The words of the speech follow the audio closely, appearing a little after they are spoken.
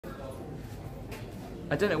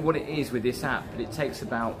I don't know what it is with this app, but it takes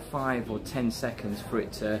about 5 or 10 seconds for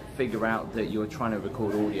it to figure out that you're trying to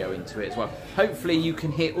record audio into it as well. Hopefully you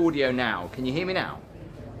can hear audio now. Can you hear me now?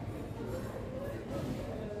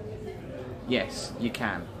 Yes, you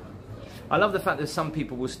can. I love the fact that some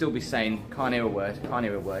people will still be saying, can't hear a word, can't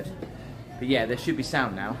hear a word. But yeah, there should be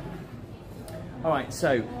sound now. Alright,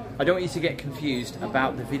 so I don't want you to get confused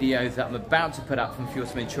about the video that I'm about to put up from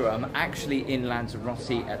Fuerteventura. I'm actually in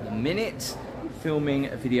Lanzarote at the minute, filming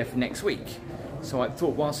a video for next week. So I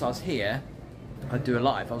thought whilst I was here, I'd do a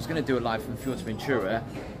live. I was going to do a live from Fuerteventura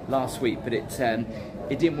last week, but it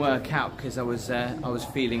didn't work out because I was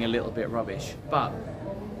feeling a little bit rubbish. But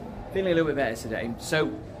feeling a little bit better today.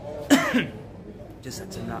 So just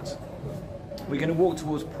had some nuts. We're going to walk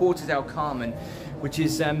towards Puerto del Carmen, which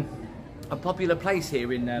is a popular place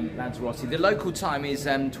here in Lanzarote. The local time is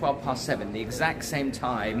 7:12, the exact same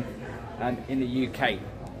time in the UK.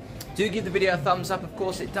 Do give the video a thumbs up, of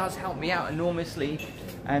course, it does help me out enormously.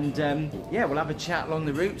 And yeah, we'll have a chat along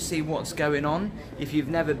the route, see what's going on. If you've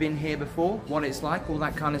never been here before, what it's like, all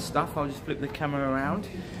that kind of stuff. I'll just flip the camera around.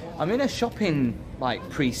 I'm in a shopping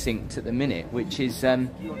precinct at the minute, which is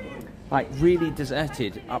really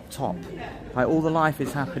deserted up top. Like, all the life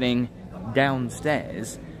is happening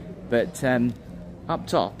downstairs, but up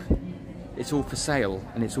top, it's all for sale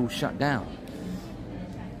and it's all shut down.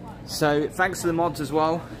 So thanks to the mods as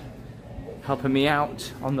well, helping me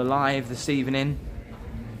out on the live this evening.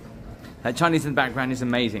 That Chinese in the background is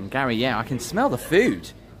amazing. Gary, yeah, I can smell the food.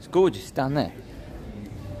 It's gorgeous down there.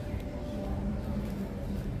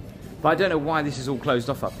 But I don't know why this is all closed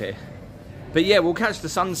off up here. But yeah, we'll catch the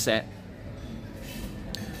sunset.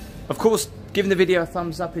 Of course, giving the video a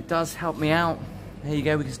thumbs up, it does help me out. There you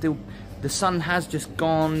go, we can still... The sun has just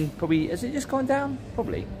gone, probably... Has it just gone down?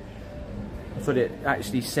 Probably. I thought it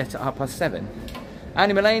actually set at 7:30.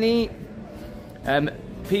 Annie Mulaney,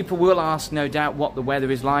 people will ask, no doubt, what the weather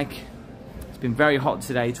is like. It's been very hot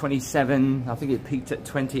today, 27, I think it peaked at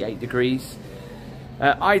 28 degrees.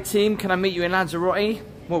 I-Team, can I meet you in Lanzarote?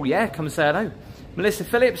 Well, yeah, come and say hello. Melissa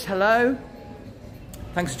Phillips, hello.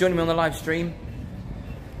 Thanks for joining me on the live stream.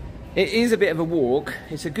 It is a bit of a walk.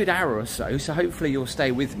 It's a good hour or so, so hopefully you'll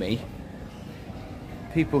stay with me.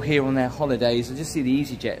 People here on their holidays, I just see the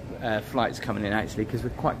EasyJet flights coming in actually, because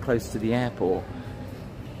we're quite close to the airport.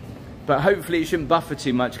 But hopefully it shouldn't buffer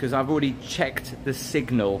too much because I've already checked the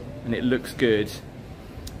signal and it looks good.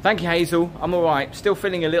 Thank you, Hazel. I'm all right. Still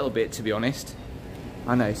feeling a little bit, to be honest.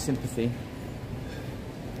 I know, sympathy.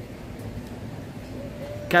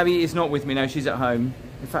 Gabby is not with me now. She's at home.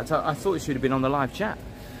 In fact, I thought she would have been on the live chat.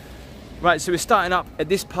 Right, so we're starting up at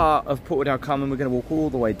this part of Puerto del Carmen. We're going to walk all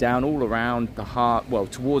the way down, all around the harbour, well,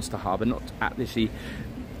 towards the harbour, not actually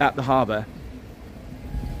at the harbour.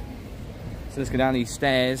 So let's go down these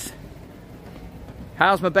stairs.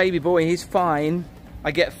 How's my baby boy? He's fine.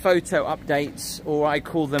 I get photo updates, or I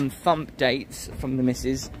call them thump dates from the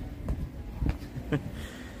missus.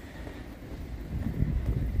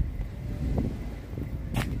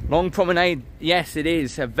 Long promenade. Yes, it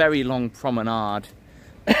is a very long promenade.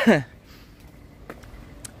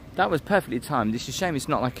 That was perfectly timed. It's a shame it's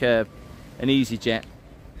not like an EasyJet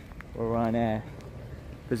or Ryanair.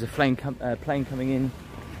 There's a plane coming in.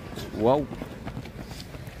 Whoa.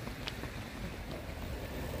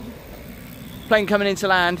 Plane coming in to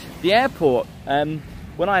land. The airport, when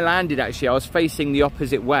I landed actually, I was facing the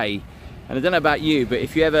opposite way. And I don't know about you, but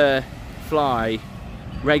if you ever fly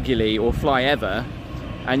regularly or fly ever,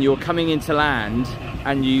 and you're coming into land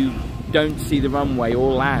and you don't see the runway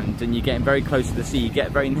or land and you're getting very close to the sea, you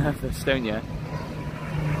get very nervous, don't you?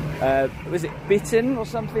 Was it Bitten or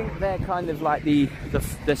something? They're kind of like the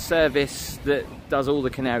service that does all the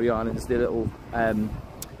Canary Islands, the little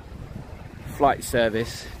flight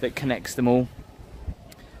service that connects them all.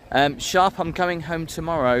 Sharp, I'm coming home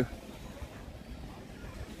tomorrow.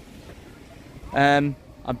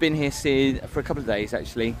 I've been here for a couple of days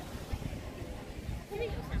actually.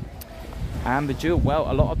 Amber Jewel,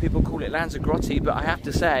 well, a lot of people call it Lanzarote, but I have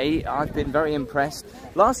to say I've been very impressed.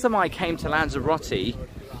 Last time I came to Lanzarote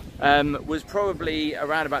was probably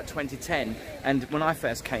around about 2010, and when I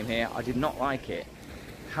first came here I did not like it.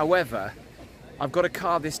 However, I've got a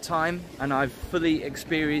car this time and I've fully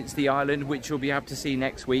experienced the island, which you'll be able to see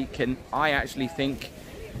next week, and I actually think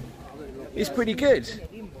it's pretty good.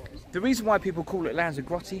 The reason why people call it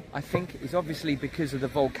Lanzarote, I think, is obviously because of the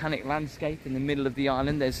volcanic landscape in the middle of the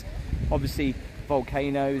island. There's obviously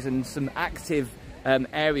volcanoes and some active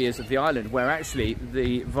areas of the island where actually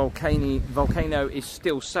the volcano is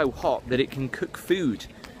still so hot that it can cook food.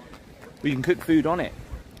 We can cook food on it.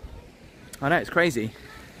 I know, it's crazy.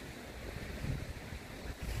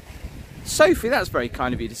 Sophie, that's very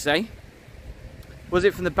kind of you to say. Was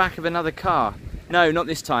it from the back of another car? No, not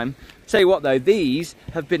this time. Tell you what though, these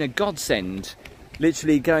have been a godsend.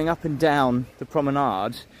 Literally going up and down the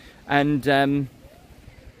promenade, and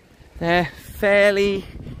they're fairly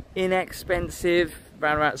inexpensive,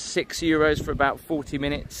 around about €6 for about 40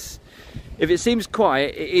 minutes. If it seems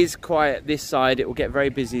quiet, it is quiet this side. It will get very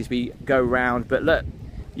busy as we go round, but look,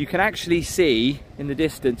 you can actually see in the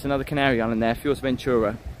distance another Canary Island there,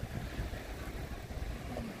 Fuerteventura.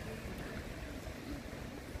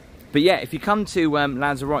 But yeah, if you come to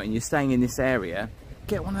Lanzarote and you're staying in this area,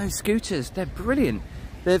 get one of those scooters. They're brilliant.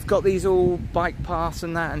 They've got these all bike paths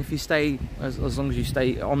and that, and if you stay, as long as you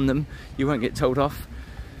stay on them, you won't get told off.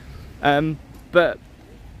 But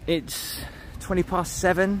it's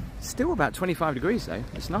 7:20, still about 25 degrees though.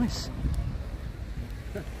 It's nice.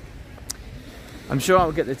 I'm sure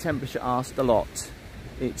I'll get the temperature asked a lot.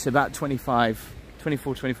 It's about 24,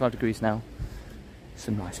 25 degrees now.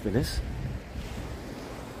 Some nice villas.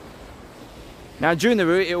 Now during the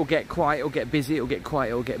route it will get quiet, it will get busy, it will get quiet,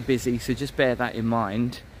 it will get busy, so just bear that in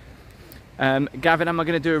mind. Gavin, am I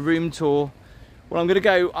going to do a room tour? Well, I'm going to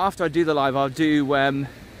go, after I do the live, I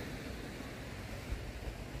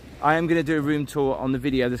am going to do a room tour on the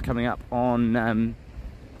video that's coming up on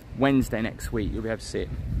Wednesday next week. You'll be able to see it.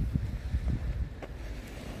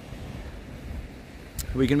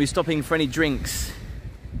 We're going to be stopping for any drinks,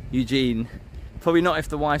 Eugene. Probably not if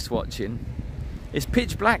the wife's watching. It's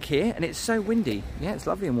pitch black here and it's so windy. Yeah, it's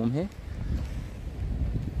lovely and warm here.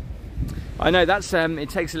 I know that's it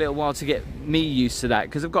takes a little while to get me used to that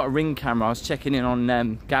because I've got a Ring camera. I was checking in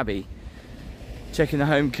on Gabby, checking the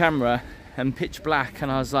home camera, and pitch black,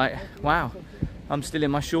 and I was like, wow, I'm still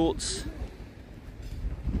in my shorts.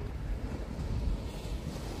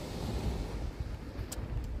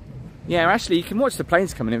 Yeah, actually you can watch the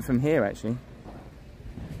planes coming in from here actually.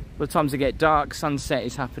 By the times they get dark, sunset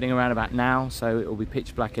is happening around about now, so it will be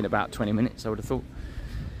pitch black in about 20 minutes, I would have thought.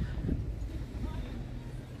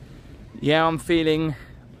 Yeah, I'm feeling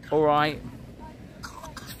alright.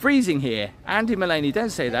 It's freezing here. Andy Mulaney,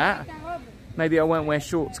 don't say that. Maybe I won't wear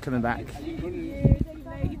shorts coming back.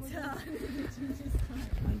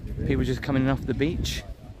 People just coming off the beach.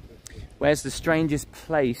 Where's the strangest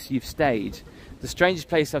place you've stayed? The strangest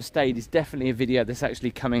place I've stayed is definitely a video that's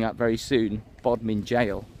actually coming up very soon. Bodmin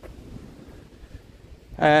Jail.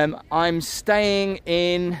 I'm staying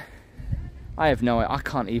in, I have no idea,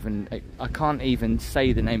 I can't even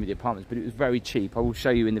say the name of the apartments, but it was very cheap. I will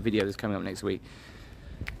show you in the video that's coming up next week.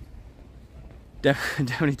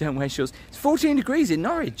 Definitely don't wear shorts. It's 14 degrees in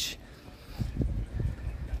Norwich.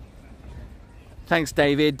 Thanks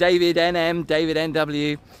David, David NM, David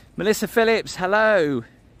NW. Melissa Phillips, hello,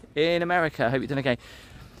 in America, hope you're doing okay.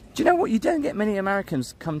 Do you know what? You don't get many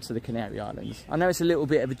Americans come to the Canary Islands. I know it's a little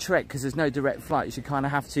bit of a trek because there's no direct flights. You kind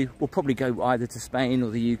of have to, we'll probably go either to Spain or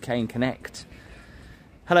the UK and connect.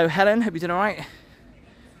 Hello Helen, hope you're doing alright.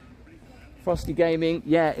 Frosty Gaming,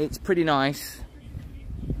 yeah, it's pretty nice.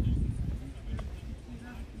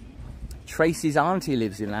 Tracy's auntie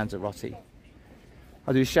lives in Lanzarote.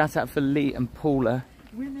 I'll do a shout out for Lee and Paula.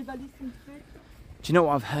 Do you know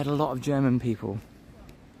what? I've heard a lot of German people.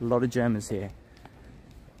 A lot of Germans here.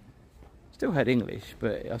 Still heard English,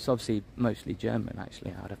 but it's obviously mostly German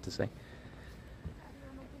actually, I'd have to say.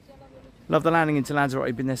 Love the landing into Lanzarote.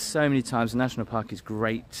 I've been there so many times. The national park is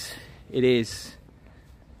great. It is.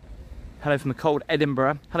 Hello from a cold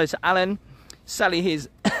Edinburgh. Hello to Alan. Sally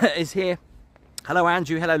is here. Hello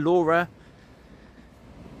Andrew. Hello Laura.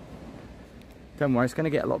 Don't worry, it's going to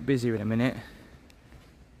get a lot busier in a minute.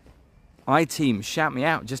 I-Team, shout me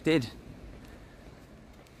out. Just did.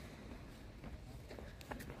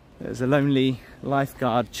 There's a lonely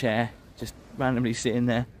lifeguard chair just randomly sitting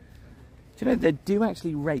there. Do you know, they do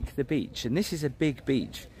actually rake the beach, and this is a big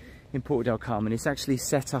beach in Puerto del Carmen. It's actually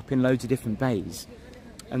set up in loads of different bays,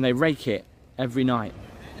 and they rake it every night.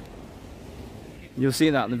 You'll see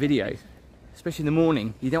that in the video, especially in the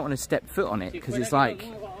morning. You don't want to step foot on it because it's like,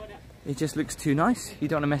 it just looks too nice. You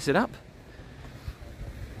don't want to mess it up.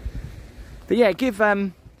 But yeah, give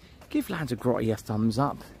Lanzarote a thumbs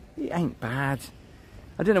up. It ain't bad.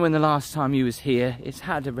 I don't know when the last time you was here. It's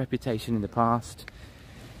had a reputation in the past.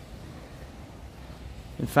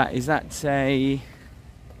 In fact, is that a...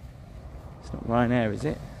 It's not Ryanair, is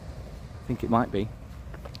it? I think it might be.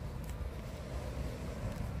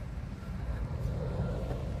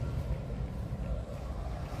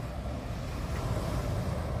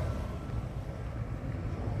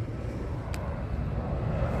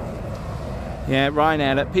 Yeah,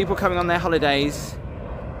 Ryanair. Look, people coming on their holidays.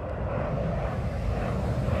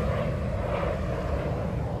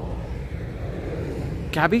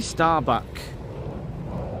 Gabby Starbuck,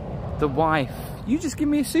 the wife. You just give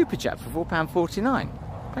me a super chat for £4.49.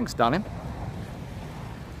 Thanks, darling.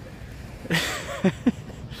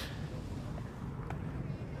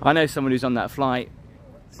 I know someone who's on that flight,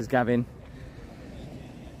 says Gavin.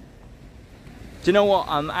 Do you know what?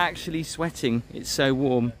 I'm actually sweating. It's so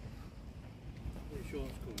warm.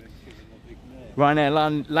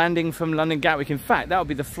 Ryanair landing from London Gatwick. In fact, that'll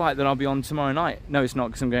be the flight that I'll be on tomorrow night. No, it's not,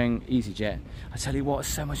 because I'm going EasyJet. I tell you what, it's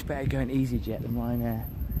so much better going EasyJet than Ryanair.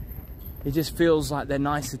 It just feels like they're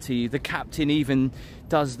nicer to you. The captain even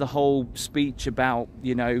does the whole speech about,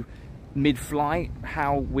 you know, mid-flight,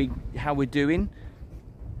 how we're doing.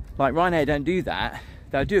 Like Ryanair don't do that.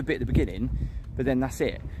 They'll do a bit at the beginning, but then that's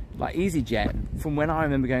it. Like EasyJet, from when I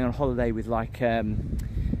remember going on holiday with like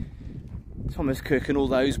Thomas Cook and all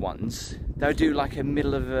those ones, they'll do like a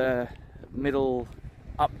middle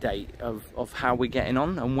update of how we're getting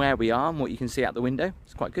on and where we are and what you can see out the window.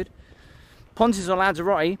 It's quite good. Pontins on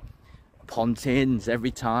Lanzarote. Pontins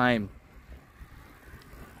every time.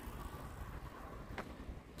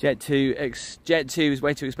 Jet 2 is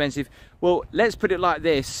way too expensive. Well, let's put it like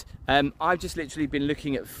this. I've just literally been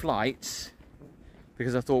looking at flights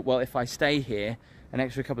because I thought, well, if I stay here an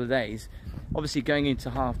extra couple of days, obviously going into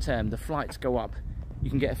half term, the flights go up. You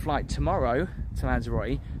can get a flight tomorrow to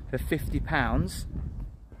Lanzarote for £50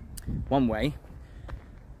 one way,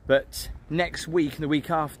 but next week and the week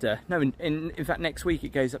after, no, in fact next week it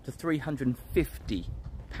goes up to £350.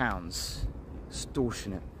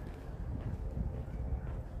 Extortionate.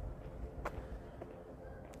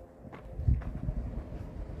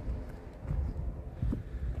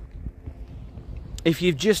 If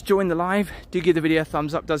you've just joined the live, do give the video a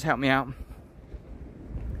thumbs up, does help me out.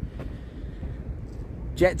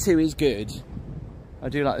 Jet 2 is good. I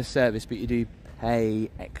do like the service, but you do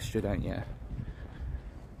pay extra, don't you?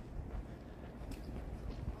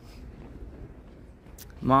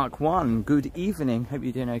 Mark 1, good evening. Hope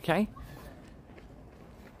you're doing okay.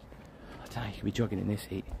 I don't know, you could be jogging in this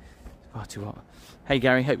heat. It's far too hot. Hey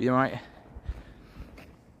Gary, hope you're alright.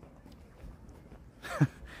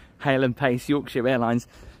 Hail and Pace, Yorkshire Airlines.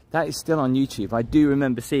 That is still on YouTube. I do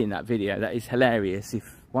remember seeing that video. That is hilarious.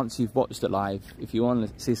 Once you've watched it live, if you want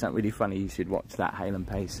to see something really funny, you should watch that Hail and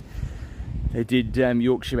Pace. They did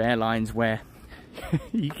Yorkshire Airlines, where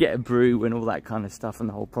you get a brew and all that kind of stuff, and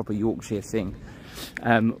the whole proper Yorkshire thing.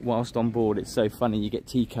 Whilst on board, it's so funny. You get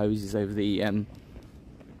tea cozies over the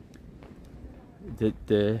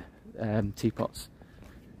teapots.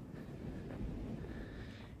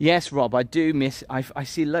 Yes, Rob, I do miss... I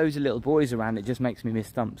see loads of little boys around. It just makes me miss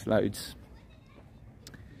Thumps loads.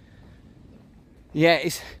 Yeah,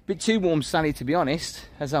 it's a bit too warm, Sally, to be honest,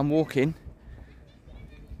 as I'm walking.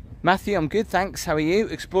 Matthew, I'm good, thanks. How are you?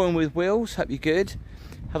 Exploring with Wheels, hope you're good.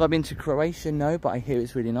 Have I been to Croatia? No, but I hear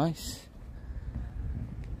it's really nice.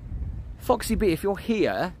 Foxy B, if you're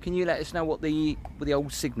here, can you let us know what the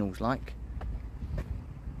old signal's like?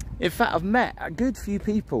 In fact, I've met a good few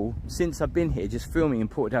people since I've been here, just filming in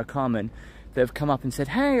Puerto del Carmen, that have come up and said,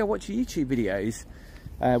 hey, I watch your YouTube videos.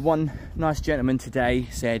 One nice gentleman today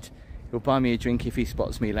said he'll buy me a drink if he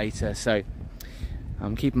spots me later, so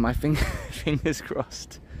I'm keeping my fingers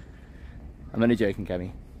crossed. I'm only joking,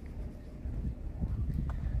 Gabby.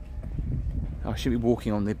 I should be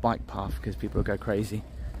walking on the bike path because people will go crazy.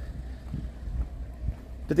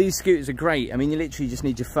 But these scooters are great. I mean, you literally just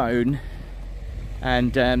need your phone,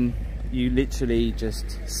 and you literally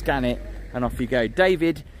just scan it and off you go.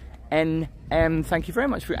 David NM, thank you very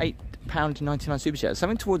much for £8.99 super chat.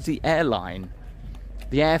 Something towards the airline,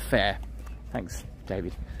 the airfare. Thanks,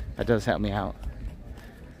 David. That does help me out.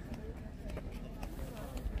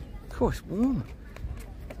 Of course, warm.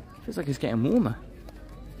 Feels like it's getting warmer.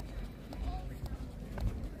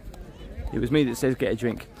 It was me that says get a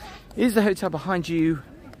drink. Is the hotel behind you?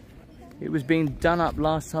 It was being done up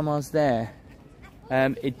last time I was there.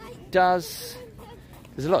 It does.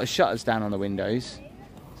 There's a lot of shutters down on the windows,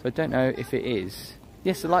 so I don't know if it is.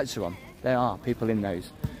 Yes, the lights are on. There are people in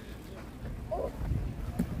those.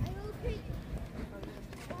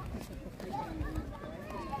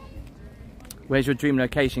 Where's your dream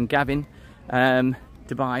location, Gavin?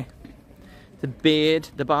 Dubai.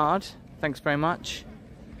 The Bard. Thanks very much.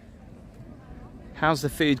 How's the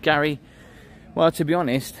food, Gary? Well, to be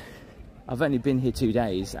honest, I've only been here 2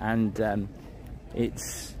 days, and the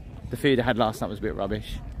food I had last night was a bit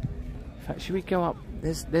rubbish. In fact, should we go up?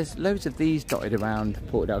 There's loads of these dotted around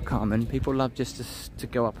Puerto del Carmen. People love just to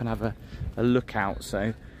go up and have a look out,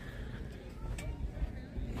 so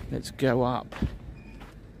let's go up.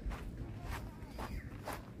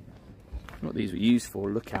 What these were used for,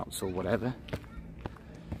 lookouts or whatever.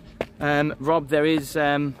 Rob, there is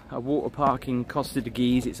a water park in Costa de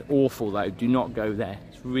Guise. It's awful though, do not go there.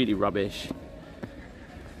 It's really rubbish.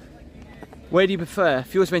 Where do you prefer,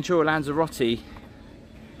 Fuerteventura or Lanzarote? Do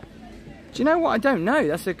you know what? I don't know.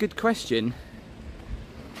 That's a good question.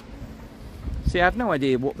 See, I have no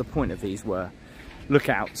idea what the point of these were.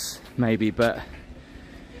 Lookouts, maybe, but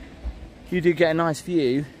you do get a nice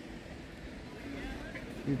view.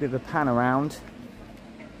 Do a bit of a pan around.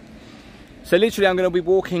 So literally I'm going to be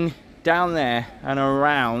walking down there and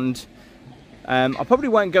around. I probably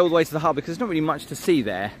won't go all the way to the harbour because there's not really much to see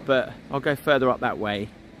there, but I'll go further up that way.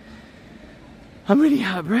 I'm really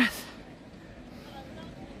out of breath.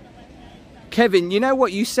 Kevin, you know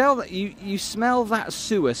what? You sell that. You smell that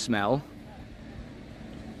sewer smell.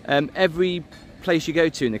 Every place you go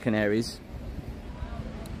to in the Canaries,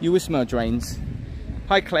 you will smell drains.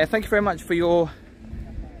 Hi Claire, thank you very much for your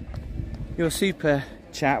super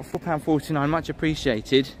chat, £4.49, much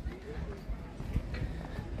appreciated.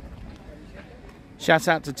 Shout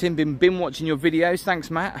out to Tim, been watching your videos, thanks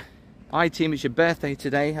Matt. Hi Tim, it's your birthday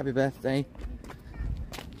today, happy birthday.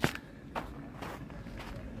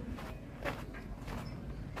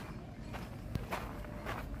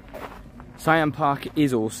 Siam Park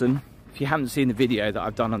is awesome. If you haven't seen the video that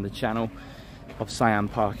I've done on the channel of Siam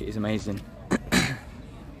Park, it is amazing.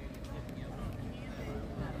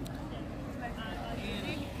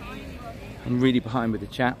 I'm really behind with the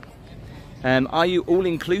chat. Are you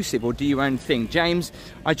all-inclusive or do your own thing? James,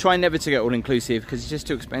 I try never to get all-inclusive because it's just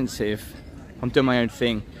too expensive. I'm doing my own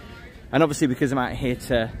thing. And obviously because I'm out here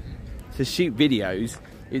to shoot videos,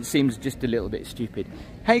 it seems just a little bit stupid.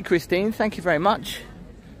 Hey Christine, thank you very much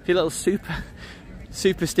for your little super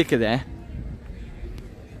sticker there.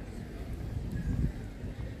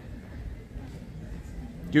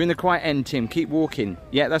 You're in the quiet end, Tim. Keep walking.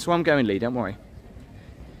 Yeah, that's where I'm going, Lee. Don't worry.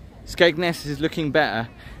 Skegness is looking better.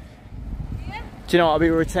 Do you know what? I'll be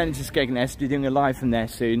returning to Skegness. Be doing a live from there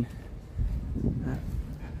soon.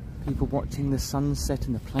 People watching the sunset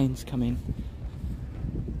and the planes come in.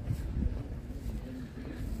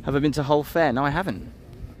 Have I been to Hull Fair? No, I haven't.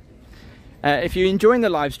 If you're enjoying the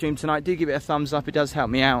live stream tonight, do give it a thumbs up. It does help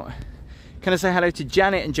me out. Can I say hello to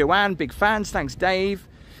Janet and Joanne? Big fans. Thanks, Dave.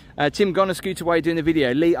 Tim, gone a scooter while you're doing the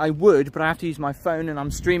video. Lee, I would, but I have to use my phone and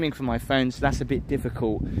I'm streaming from my phone, so that's a bit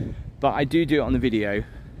difficult. But I do it on the video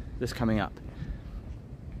that's coming up.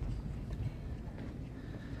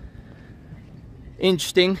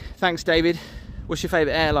 Interesting. Thanks, David. What's your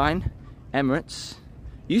favourite airline? Emirates.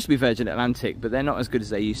 Used to be Virgin Atlantic, but they're not as good as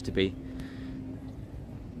they used to be.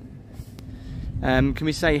 Can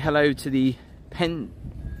we say hello to the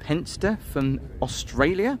Penster from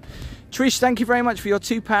Australia? Trish, thank you very much for your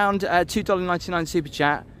 £2, $2.99 super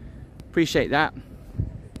chat. Appreciate that.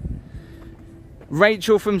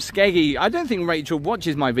 Rachel from Skeggy. I don't think Rachel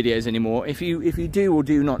watches my videos anymore. If you do or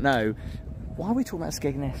do not know, why are we talking about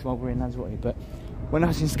Skegness while we're in Lanzarote? But when I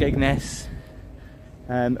was in Skegness,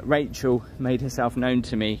 Rachel made herself known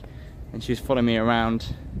to me and she was following me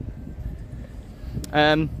around.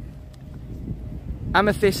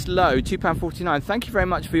 Amethyst Low, £2.49. Thank you very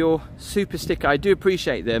much for your super sticker. I do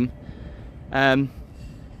appreciate them. I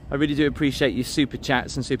really do appreciate your super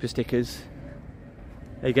chats and super stickers.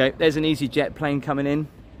 There you go. There's an EasyJet plane coming in.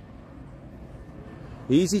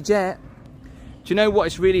 EasyJet. Do you know what?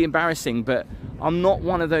 It's really embarrassing, but I'm not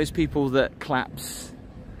one of those people that claps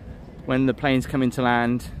when the planes come into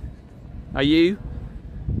land. Are you?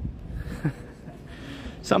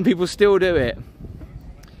 Some people still do it.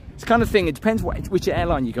 It's the kind of thing, it depends which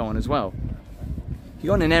airline you go on as well. If you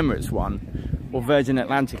go on an Emirates one or Virgin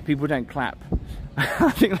Atlantic, people don't clap.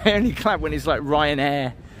 I think they only clap when it's like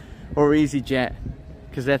Ryanair or EasyJet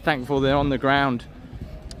because they're thankful they're on the ground.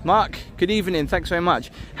 Mark, good evening, thanks very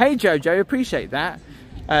much. Hey Jojo, appreciate that.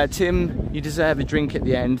 Tim, you deserve a drink at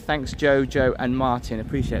the end. Thanks Jojo and Martin,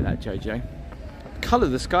 appreciate that Jojo. The colour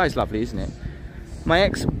of the sky is lovely, isn't it? My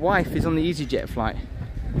ex-wife is on the EasyJet flight.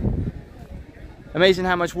 Amazing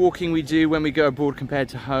how much walking we do when we go abroad compared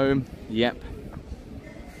to home. Yep.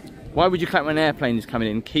 Why would you clap when an airplane is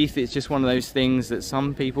coming in? Keith, it's just one of those things that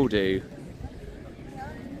some people do.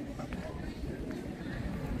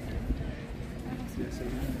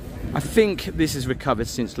 I think this has recovered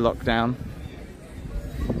since lockdown.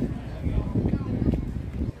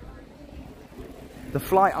 The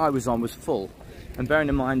flight I was on was full, and bearing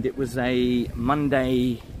in mind it was a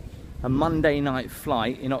Monday night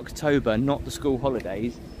flight in October, not the school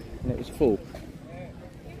holidays, and it was full.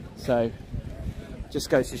 So just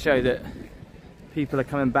goes to show that people are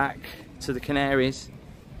coming back to the Canaries.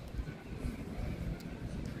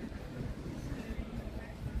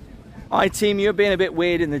 Hi team, you're being a bit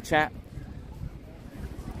weird in the chat.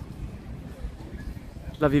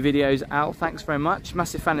 Love your videos, Al. Thanks very much.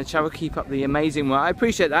 Massive fan of the channel. Keep up the amazing work. I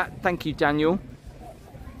appreciate that. Thank you, Daniel.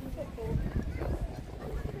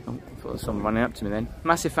 Oh, I thought there was someone running up to me then.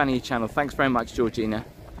 Massive fan of your channel. Thanks very much, Georgina.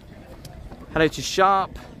 Hello to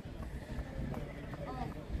Sharp.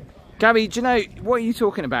 Gabby, do you know, what are you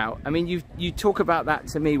talking about? I mean, you talk about that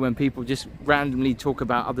to me when people just randomly talk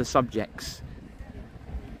about other subjects.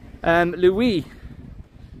 Louis,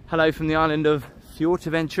 hello from the island of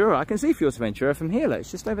Fuerteventura. I can see Fuerteventura from here, look,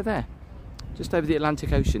 it's just over there. Just over the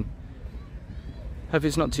Atlantic Ocean. Hope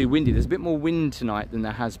it's not too windy. There's a bit more wind tonight than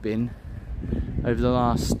there has been over the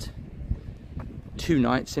last 2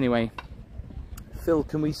 nights anyway. Phil,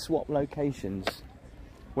 can we swap locations?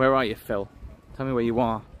 Where are you, Phil? Tell me where you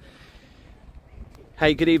are.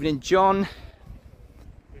 Hey, good evening, John.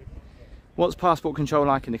 What's passport control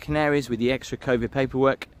like in the Canaries with the extra COVID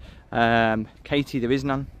paperwork? Katie, there is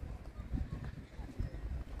none.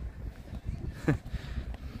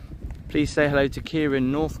 Please say hello to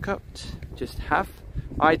Kieran Northcote. Just have.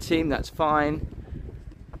 I-team, that's fine.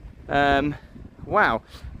 Wow.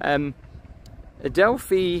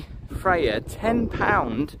 Adelphi Freya,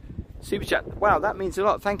 £10 super chat. Wow, that means a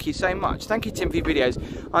lot. Thank you so much. Thank you, Tim, for your videos.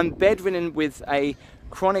 I'm bedridden with a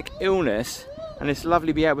chronic illness, and it's lovely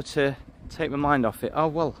to be able to take my mind off it. Oh,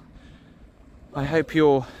 well, I hope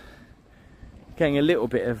you're getting a little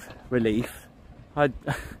bit of relief. I'd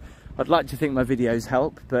like to think my videos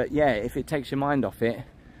help, but yeah, if it takes your mind off it,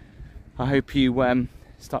 I hope you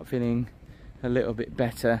start feeling a little bit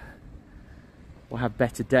better. We'll have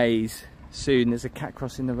better days soon. There's a cat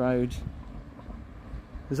crossing the road.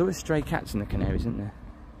 There's always stray cats in the Canaries, isn't there?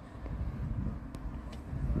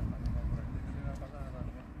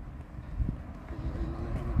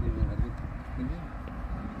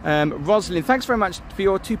 Rosalind, thanks very much for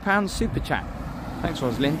your £2 super chat. Thanks,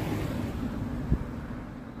 Rosalind.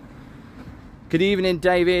 Good evening,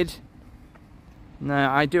 David. No,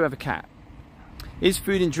 I do have a cat. Is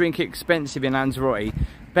food and drink expensive in Lanzarote?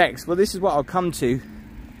 Bex, well, this is what I'll come to.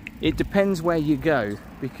 It depends where you go,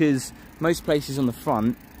 because most places on the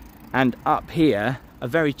front and up here are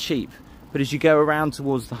very cheap, but as you go around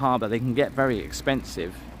towards the harbour, they can get very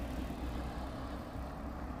expensive.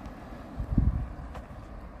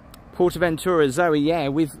 Portaventura, Zoe, yeah,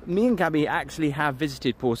 me and Gabby actually have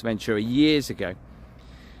visited Portaventura years ago.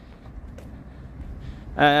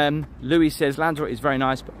 Louis says Lanzarote is very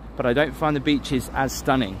nice, but I don't find the beaches as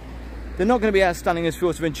stunning. They're not going to be as stunning as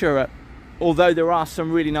Fuerteventura, although there are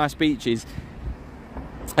some really nice beaches.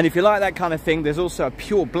 And if you like that kind of thing, there's also a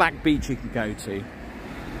pure black beach you can go to.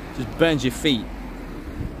 Just burns your feet.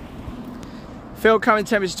 Phil, current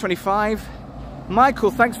temperature 25.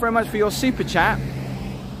 Michael, thanks very much for your super chat.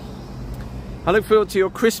 I look forward to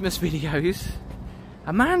your Christmas videos.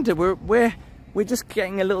 Amanda, we're just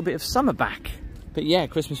getting a little bit of summer back. But yeah,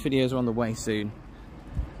 Christmas videos are on the way soon.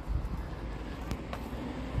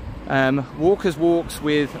 Walker's Walks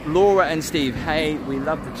with Laura and Steve. Hey, we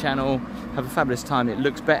love the channel. Have a fabulous time. It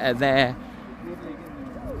looks better there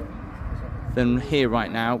than here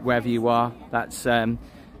right now, wherever you are. That's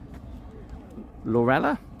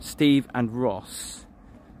Laurella, Steve and Ross.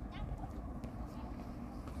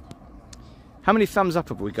 How many thumbs up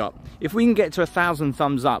have we got? If we can get to 1,000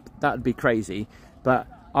 thumbs up, that would be crazy. But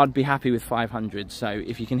I'd be happy with 500. So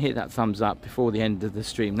if you can hit that thumbs up before the end of the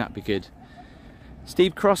stream, that'd be good.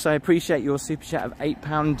 Steve Cross, I appreciate your super chat of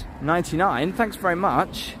 £8.99. Thanks very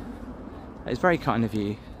much. It's very kind of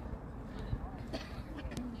you.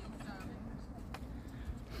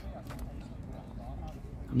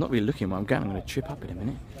 I'm not really looking where I'm going. I'm going to trip up in a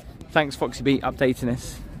minute. Thanks, Foxy Beat, updating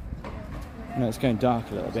us. No, it's going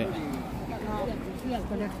dark a little bit.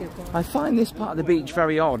 I find this part of the beach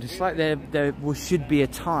very odd. It's like there should be a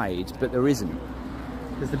tide, but there isn't,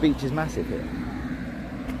 because the beach is massive here.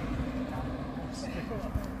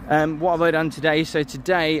 What have I done today? So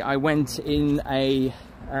today I went in an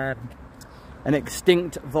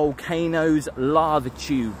extinct volcano's lava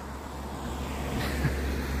tube.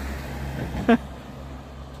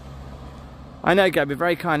 I know, Gabby,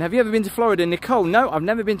 very kind. Have you ever been to Florida, Nicole? No, I've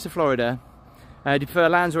never been to Florida. Do you prefer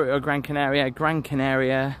Lanzarote or Gran Canaria? Gran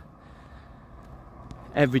Canaria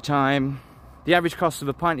every time. The average cost of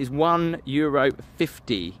a pint is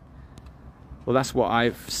 €1.50. Well, that's what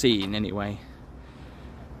I've seen anyway.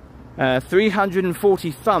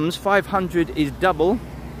 340 thumbs, 500 is double.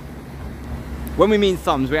 When we mean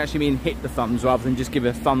thumbs, we actually mean hit the thumbs rather than just give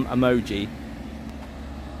a thumb emoji.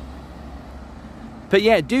 But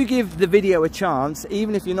yeah, do give the video a chance,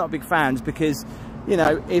 even if you're not big fans, because, you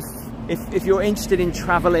know, if you're interested in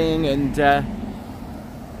traveling and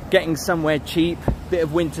getting somewhere cheap, bit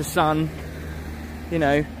of winter sun, you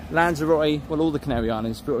know, Lanzarote, well, all the Canary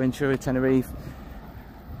Islands, Fuerteventura, Tenerife,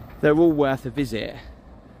 they're all worth a visit.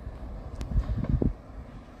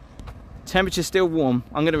 Temperature's still warm.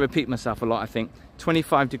 I'm going to repeat myself a lot, I think.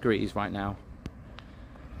 25 degrees right now.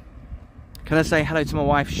 Can I say hello to my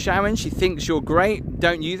wife Sharon? She thinks you're great.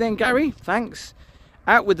 Don't you then, Gary? Thanks.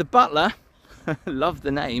 Out with the butler. Love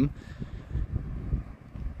the name.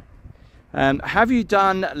 Have you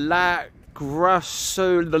done La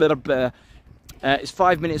Grasso? It's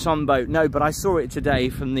 5 minutes on boat. No, but I saw it today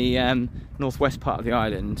from the northwest part of the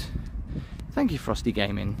island. Thank you, Frosty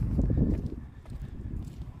Gaming.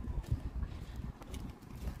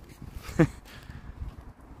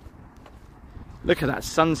 Look at that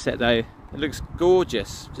sunset though. It looks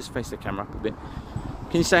gorgeous. Just face the camera up a bit.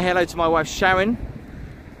 Can you say hello to my wife Sharon?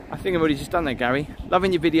 I think I've already just done that, Gary.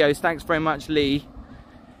 Loving your videos. Thanks very much, Lee.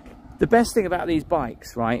 The best thing about these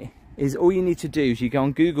bikes, right, is all you need to do is you go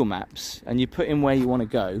on Google Maps and you put in where you want to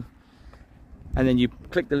go, and then you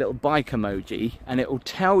click the little bike emoji and it will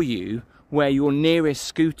tell you where your nearest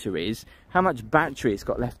scooter is, how much battery it's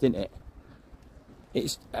got left in it.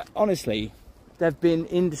 It's honestly, they've been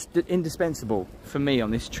indispensable for me on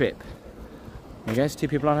this trip. There goes 2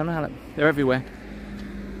 people on an They're everywhere.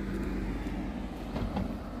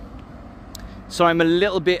 So I'm a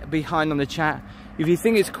little bit behind on the chat. If you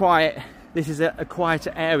think it's quiet, this is a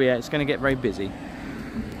quieter area. It's going to get very busy.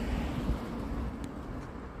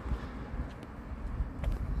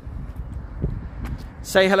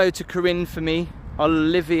 Say hello to Corinne for me.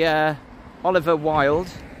 Oliver Wild.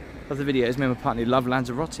 Love the videos. Me and my partner love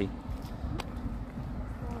Lanzarote.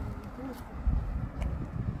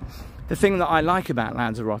 The thing that I like about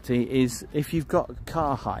Lanzarote is if you've got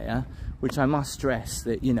car hire, which I must stress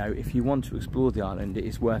that, you know, if you want to explore the island, it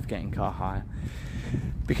is worth getting car hire.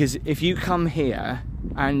 Because if you come here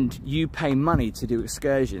and you pay money to do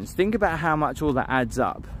excursions, think about how much all that adds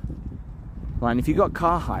up. Right, and if you've got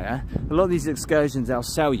car hire, a lot of these excursions they'll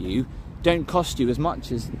sell you don't cost you as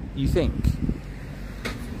much as you think.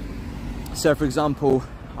 So for example,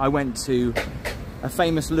 I went to a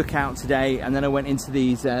famous lookout today, and then I went into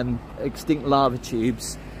these extinct lava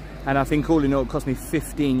tubes, and I think all in all it cost me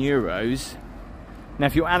 15 euros. Now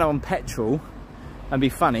if you add on petrol and be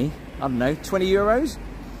funny, I don't know, 20 euros?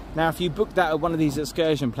 Now if you book that at one of these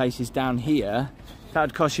excursion places down here, that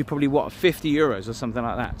would cost you probably, what, 50 euros or something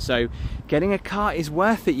like that. So getting a car is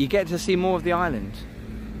worth it. You get to see more of the island.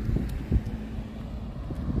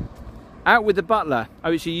 Out with the butler.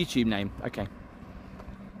 Oh, it's your YouTube name. Okay.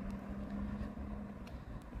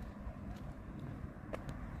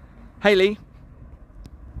 Haley.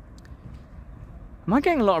 Am I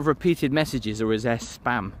getting a lot of repeated messages, or is there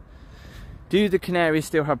spam? Do the Canaries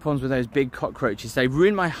still have problems with those big cockroaches? They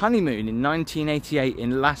ruined my honeymoon in 1988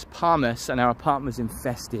 in Las Palmas, and our apartment was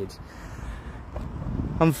infested.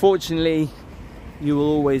 Unfortunately, you will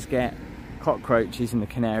always get cockroaches in the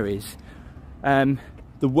Canaries.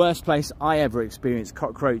 The worst place I ever experienced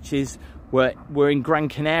cockroaches were in Gran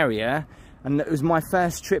Canaria, and it was my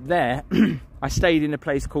first trip there. I stayed in a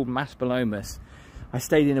place called Maspalomas. I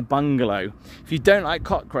stayed in a bungalow. If you don't like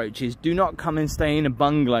cockroaches, do not come and stay in a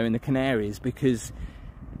bungalow in the Canaries, because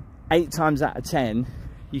 8 times out of 10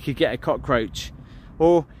 you could get a cockroach,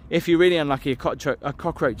 or if you're really unlucky, a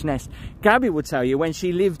cockroach nest. Gabby will tell you, when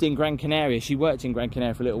she lived in Gran Canaria, she worked in Gran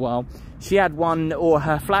Canaria for a little while, she had one, or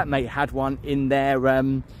her flatmate had one in their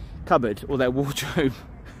cupboard or their wardrobe.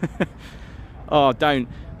 Oh, don't.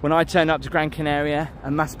 When I turned up to Gran Canaria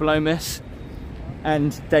and Maspalomas,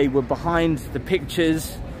 and they were behind the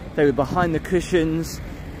pictures, they were behind the cushions,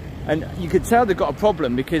 and you could tell they got a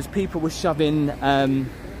problem because people were shoving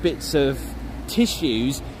bits of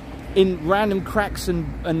tissues in random cracks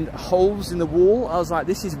and holes in the wall. I was like,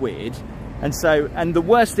 this is weird. And the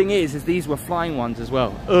worst thing is these were flying ones as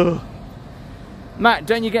well. Ugh. Matt,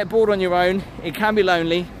 don't you get bored on your own? It can be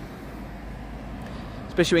lonely,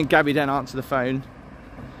 especially when Gabby don't answer the phone.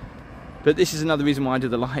 But this is another reason why I do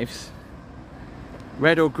the lives.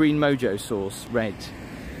 Red or green mojo sauce? Red.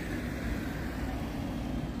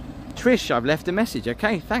 Trish, I've left a message.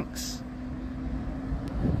 Okay, thanks.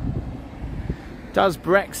 Does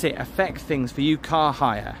Brexit affect things for you car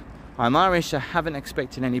hire? I'm Irish, I haven't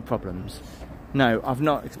expected any problems. No, I've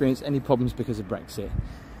not experienced any problems because of Brexit.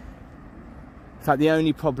 In fact, the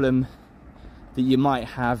only problem that you might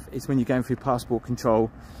have is when you're going through passport control,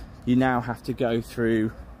 you now have to go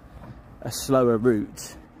through a slower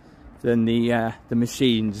route than the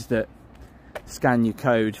machines that scan your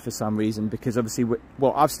code for some reason, because obviously,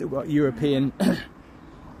 well, I've still got European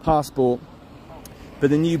passport, but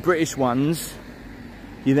the new British ones,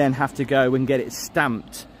 you then have to go and get it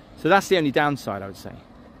stamped. So that's the only downside, I would say.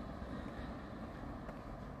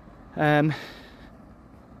 Hi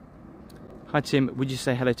Tim, would you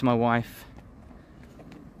say hello to my wife?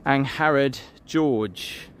 And Harrod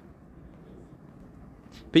George.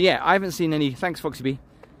 But yeah, I haven't seen any. Thanks Foxy B.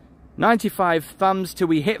 95 thumbs till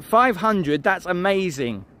we hit 500. That's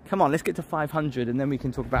amazing. Come on, let's get to 500 and then we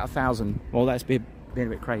can talk about 1,000. Well, that's being a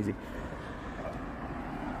bit crazy.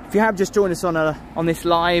 If you have just joined us on this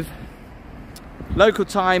live, local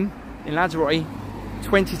time in Lanzarote,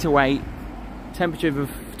 20 to 8, temperature of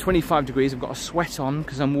 25 degrees. I've got a sweat on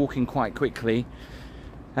because I'm walking quite quickly.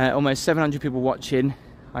 Almost 700 people watching.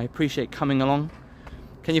 I appreciate coming along.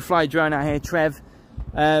 Can you fly a drone out here, Trev?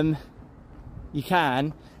 You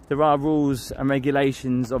can. There are rules and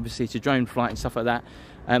regulations, obviously, to drone flight and stuff like that.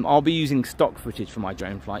 I'll be using stock footage for my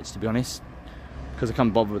drone flights, to be honest, because I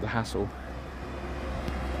can't bother with the hassle.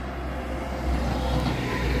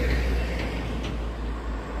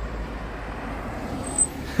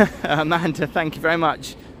 Amanda, thank you very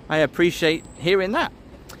much. I appreciate hearing that.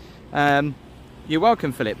 You're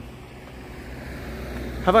welcome, Philip.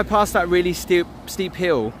 Have I passed that really steep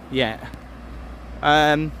hill yet?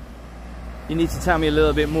 You need to tell me a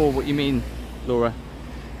little bit more what you mean, Laura.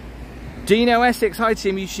 Dino Essex, hi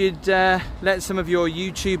Tim, you should let some of your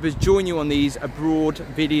YouTubers join you on these abroad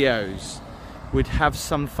videos. Would have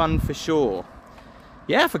some fun for sure.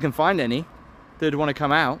 Yeah, if I can find any that would want to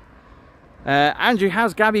come out. Andrew,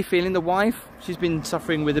 how's Gabby feeling, the wife? She's been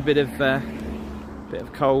suffering with a bit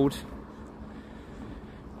of cold.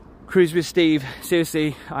 Cruise with Steve,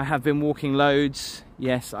 seriously, I have been walking loads.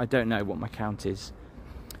 Yes, I don't know what my count is.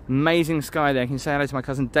 Amazing sky there. Can you say hello to my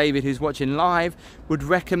cousin David, who's watching live? Would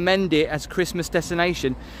recommend it as Christmas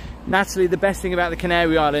destination. Natalie, the best thing about the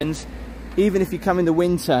Canary Islands, even if you come in the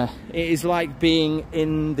winter, it is like being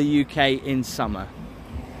in the UK in summer.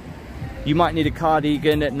 You might need a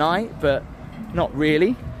cardigan at night, but not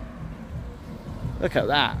really. Look at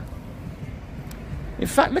that. In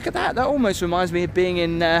fact, look at that. That almost reminds me of being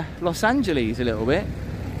in Los Angeles a little bit,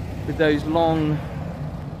 with those long,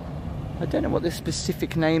 I don't know what the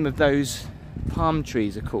specific name of those palm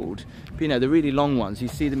trees are called, but you know, the really long ones. You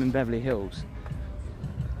see them in Beverly Hills.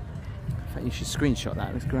 In fact, you should screenshot that.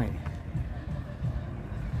 It looks great.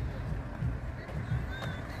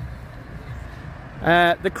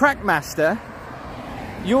 The Crackmaster,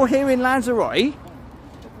 you're here in Lanzarote?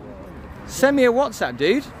 Send me a WhatsApp,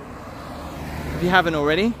 dude, if you haven't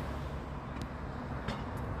already.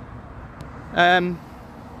 I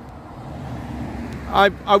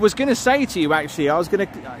was going to say to you, actually,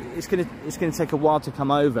 it's gonna take a while to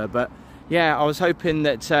come over, but yeah, I was hoping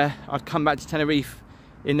that I'd come back to Tenerife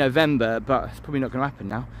in November, but it's probably not going to happen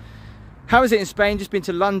now. How is it in Spain? Just been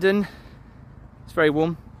to London. It's very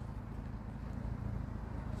warm.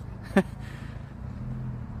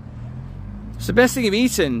 It's the best thing you've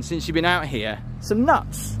eaten since you've been out here. Some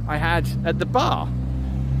nuts I had at the bar.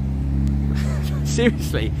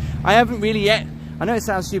 Seriously, I haven't really yet. I know it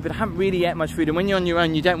sounds stupid, I haven't really ate much food, and when you're on your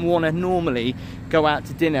own, you don't want to normally go out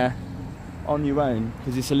to dinner on your own,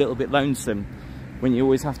 because it's a little bit lonesome when you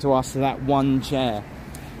always have to ask for that one chair.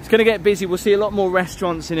 It's going to get busy. We'll see a lot more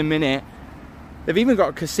restaurants in a minute. They've even got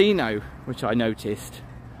a casino, which I noticed.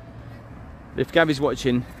 If Gabby's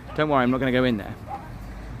watching, don't worry, I'm not going to go in there.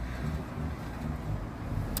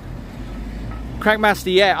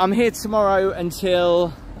 Crackmaster, yeah, I'm here tomorrow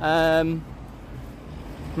until my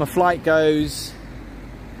flight goes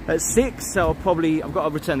at 6, so I've got to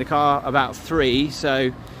return the car about 3, so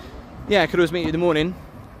yeah, I could always meet you in the morning.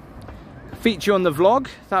 Feature on the vlog,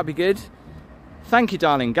 that'd be good. Thank you,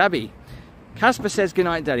 darling. Gabby. Casper says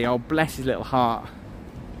goodnight, Daddy. Oh, bless his little heart.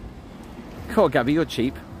 Cool, Gabby, you're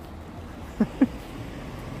cheap.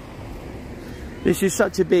 This is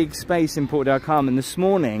such a big space in Puerto del Carmen. This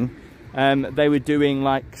morning, they were doing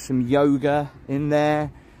like some yoga in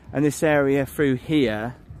there, and this area through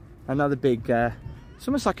here, another big, it's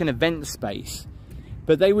almost like an event space,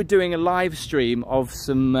 but they were doing a live stream of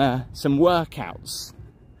some workouts,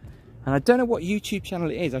 and I don't know what YouTube channel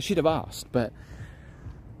it is. I should have asked, but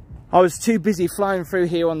I was too busy flying through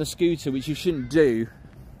here on the scooter, which you shouldn't do.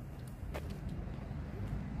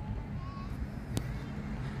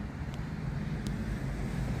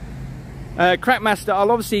 Crackmaster, I'll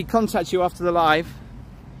obviously contact you after the live.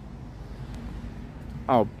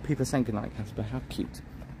 Oh, people are saying goodnight, Casper. How cute.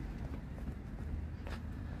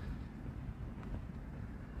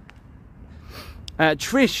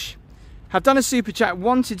 Trish, have done a super chat.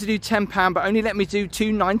 Wanted to do £10, but only let me do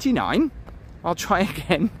 £2.99. I'll try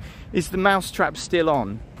again. Is the mousetrap still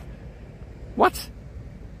on? What?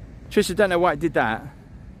 Trish, I don't know why I did that.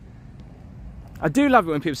 I do love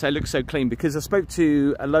it when people say it looks so clean, because I spoke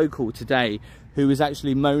to a local today who was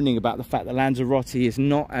actually moaning about the fact that Lanzarote is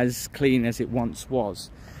not as clean as it once was.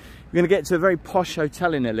 We're going to get to a very posh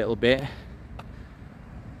hotel in a little bit.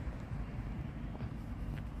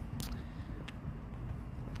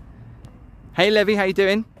 Hey Levy, how you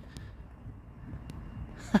doing?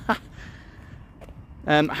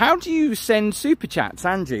 How do you send super chats,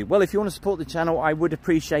 Andrew? Well, if you want to support the channel, I would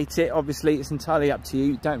appreciate it. Obviously, it's entirely up to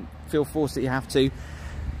you. Don't feel forced that you have to.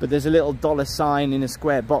 But there's a little $sign in a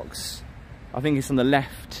square box. I think it's on the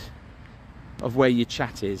left of where your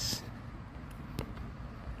chat is.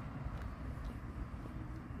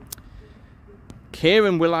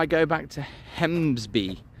 Kieran, will I go back to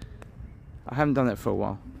Hemsby? I haven't done that for a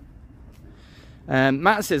while.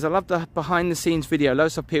 Matt says, I love the behind the scenes video.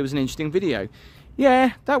 Los Up Here was an interesting video.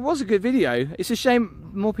 Yeah, that was a good video. It's a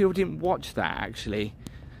shame more people didn't watch that, actually.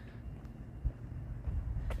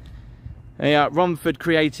 Yeah, Romford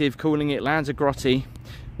Creative calling it Lanzarote.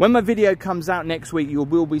 When my video comes out next week, you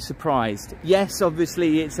will be surprised. Yes,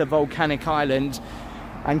 obviously it's a volcanic island,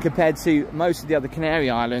 and compared to most of the other Canary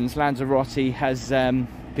Islands, Lanzarote has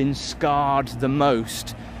been scarred the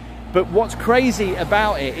most. But what's crazy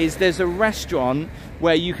about it is there's a restaurant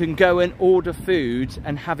where you can go and order food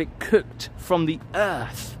and have it cooked from the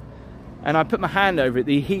earth. And I put my hand over it,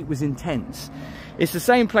 the heat was intense. It's the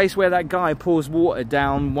same place where that guy pours water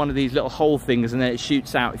down one of these little hole things and then it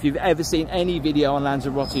shoots out. If you've ever seen any video on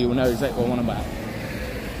Lanzarote, you'll know exactly what I'm on about.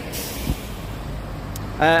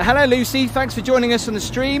 Hello Lucy, thanks for joining us on the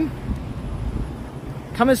stream.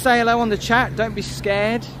 Come and say hello on the chat, don't be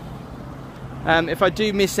scared. If I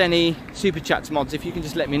do miss any super chats mods, if you can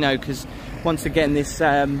just let me know, because once again this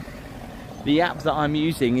the app that I'm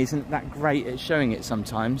using isn't that great at showing it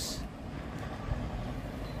sometimes.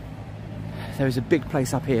 There is a big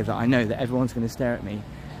place up here that I know that everyone's going to stare at me.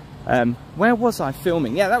 Where was I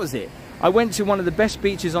filming? Yeah, that was it. I went to one of the best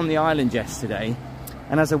beaches on the island yesterday,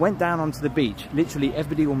 and as I went down onto the beach, literally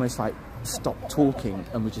everybody almost like stopped talking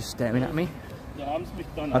and were just staring at me.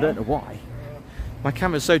 I don't know why. My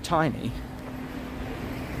camera's so tiny.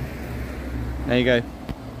 There you go.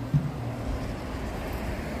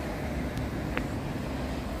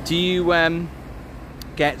 Do you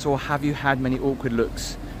get or have you had many awkward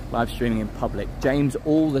looks live streaming in public? James,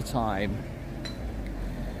 all the time.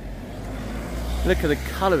 Look at the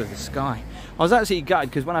colour of the sky. I was actually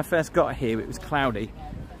gutted because when I first got here it was cloudy.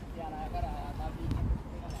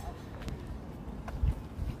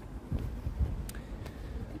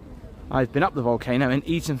 I've been up the volcano and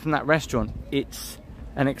eaten from that restaurant. It's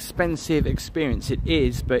an expensive experience. It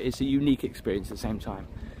is, but it's a unique experience at the same time.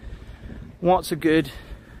 What's a good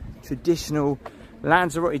traditional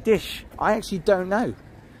Lanzarote dish? I actually don't know.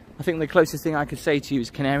 I think the closest thing I could say to you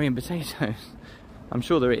is canary and potatoes. I'm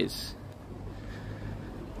sure there is.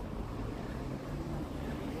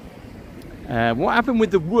 What happened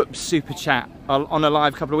with the Whoops super chat on a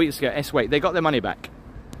live a couple of weeks ago? Wait, they got their money back,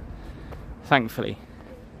 thankfully.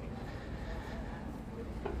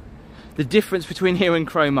 The difference between here and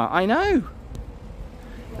Chroma, I know.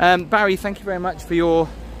 Barry, thank you very much for your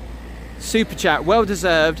super chat. Well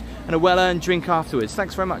deserved, and a well earned drink afterwards.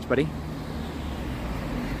 Thanks very much, buddy.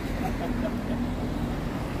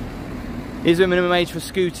 Is there a minimum age for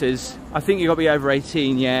scooters? I think you've got to be over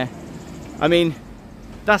 18, yeah. I mean,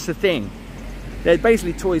 that's the thing. They're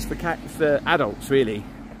basically toys for adults, really.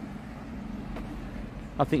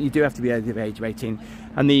 I think you do have to be over the age of 18.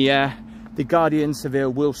 And the Guardian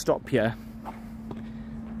Civil will stop you.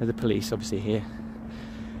 The police, obviously, here.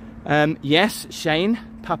 Yes, Shane,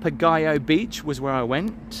 Papagayo Beach was where I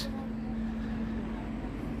went.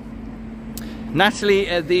 Natalie,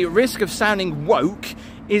 at the risk of sounding woke,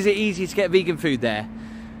 is it easy to get vegan food there?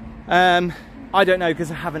 I don't know because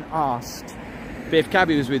I haven't asked. But if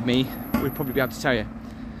Gabby was with me, we'd probably be able to tell you.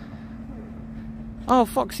 Oh,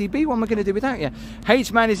 Foxy B, what am I going to do without you?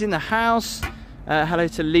 H-Man is in the house. Hello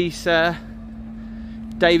to Lisa.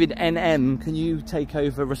 David NM, can you take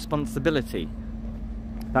over responsibility?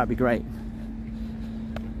 That'd be great.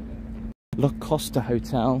 La Costa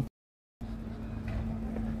Hotel.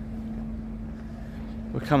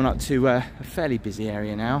 We're coming up to a fairly busy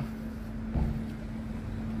area now.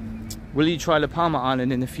 Will you try La Palma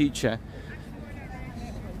Island in the future?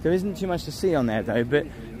 There isn't too much to see on there though, but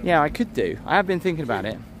yeah, I could do. I have been thinking about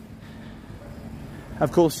it.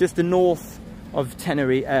 Of course, just the north of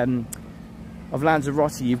Canary, of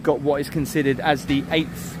Lanzarote, you've got what is considered as the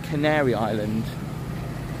 8th Canary Island,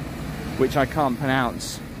 which I can't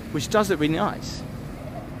pronounce, which does look really nice.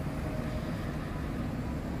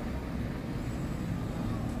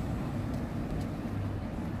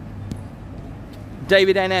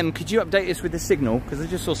 David NM, could you update us with the signal? Because I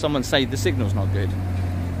just saw someone say the signal's not good,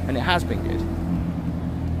 and it has been good.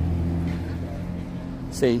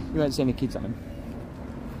 see. You won't see any kids on them.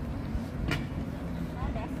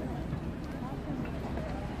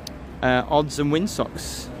 Odds and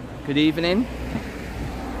windsocks. Good evening.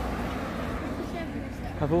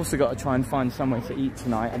 I've also got to try and find somewhere to eat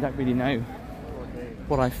tonight. I don't really know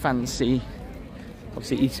what I fancy.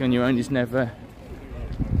 Obviously eating on your own is never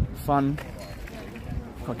fun.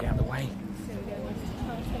 Got to get out of the way.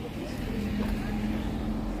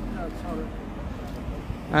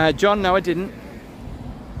 John, no I didn't.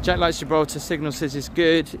 Jack likes Gibraltar, signal says it's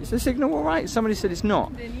good. Is the signal alright? Somebody said it's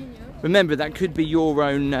not. Remember, that could be your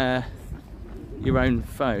own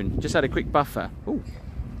phone. Just had a quick buffer. Ooh.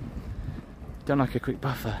 Don't like a quick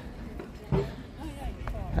buffer.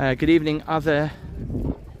 Good evening, other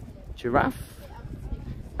giraffe.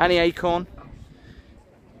 Annie Acorn.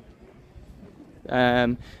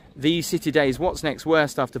 These city days, what's next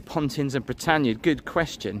worst after Pontins and Britannia? Good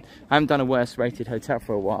question. I haven't done a worst rated hotel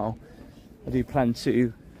for a while. I do plan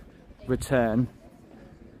to return.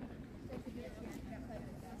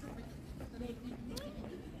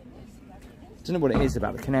 I don't know what it is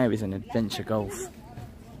about the Canaries and adventure golf.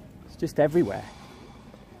 It's just everywhere.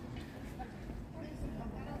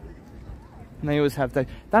 And they always have those.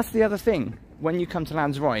 That's the other thing. When you come to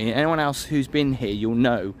Lanzarote, anyone else who's been here, you'll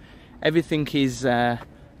know everything is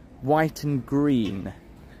white and green.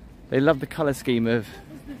 They love the colour scheme of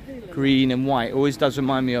green and white. It always does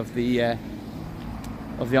remind me of the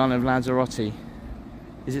island of Lanzarote.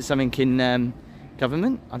 Is it something in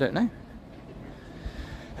government? I don't know.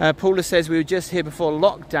 Paula says we were just here before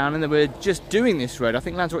lockdown and they were just doing this road. I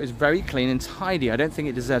think Lanzarote is very clean and tidy. I don't think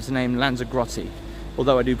it deserves the name Lanzarote,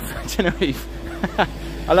 although I do prefer Tenerife.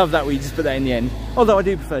 I love that we just put that in the end. Although I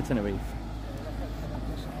do prefer Tenerife.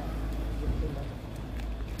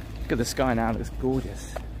 Look at the sky now, it looks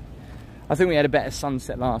gorgeous. I think we had a better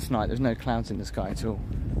sunset last night. There's no clouds in the sky at all.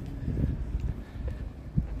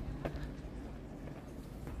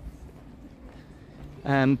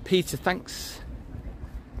 Peter, thanks.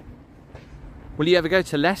 Will you ever go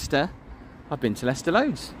to Leicester? I've been to Leicester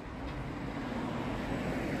loads.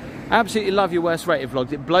 I absolutely love your worst rated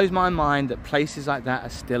vlogs. It blows my mind that places like that are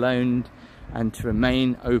still owned and to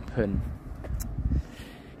remain open.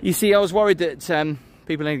 You see, I was worried that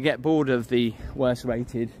people are going to get bored of the worst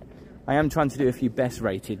rated. I am trying to do a few best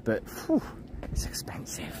rated, but whew, it's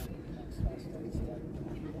expensive.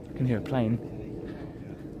 I can hear a plane.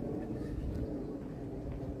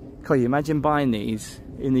 Can you imagine buying these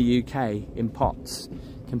in the UK in pots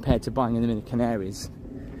compared to buying them in the Canaries?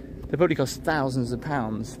 They probably cost thousands of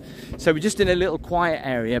pounds. So we're just in a little quiet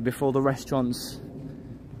area before the restaurants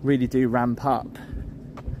really do ramp up. Do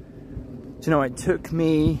you know, it took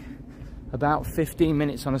me about 15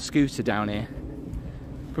 minutes on a scooter down here.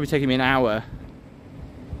 Probably taking me an hour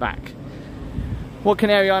back. What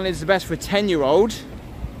Canary Island is the best for a 10-year-old?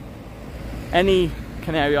 Any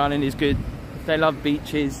Canary Island is good. If they love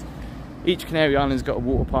beaches. Each Canary Island's got a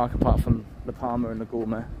water park apart from La Palma and La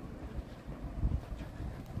Gorma.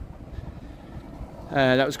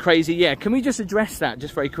 That was crazy. Yeah, can we just address that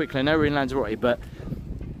just very quickly? I know we're in Lanzarote, but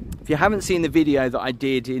if you haven't seen the video that I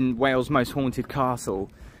did in Wales' most haunted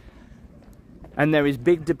castle, and there is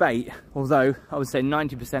big debate, although I would say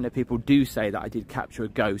 90% of people do say that I did capture a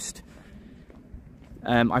ghost.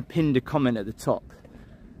 I pinned a comment at the top.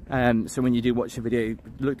 So when you do watch the video,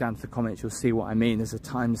 look down to the comments, you'll see what I mean. There's a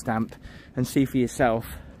timestamp and see for yourself.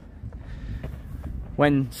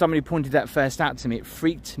 When somebody pointed that first out to me, it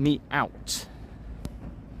freaked me out.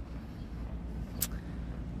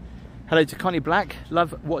 Hello to Connie Black,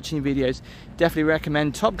 love watching your videos. Definitely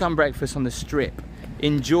recommend Top Gun breakfast on the Strip.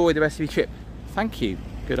 Enjoy the rest of your trip. Thank you,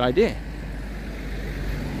 good idea.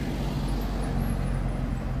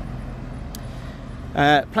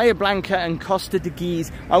 Playa Blanca and Costa de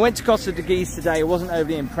Guise. I went to Costa de Guise today. I wasn't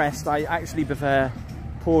overly impressed. I actually prefer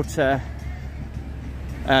Puerto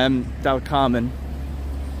del Carmen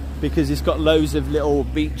because it's got loads of little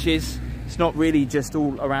beaches. It's not really just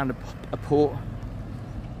all around a port.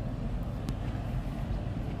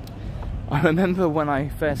 I remember when I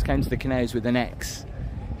first came to the Canaries with an ex,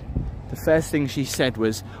 the first thing she said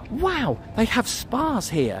was, wow, they have spas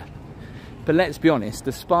here. But let's be honest,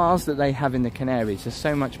 the spas that they have in the Canaries are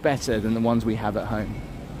so much better than the ones we have at home.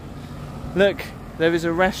 Look, there is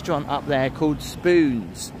a restaurant up there called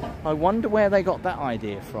Spoons. I wonder where they got that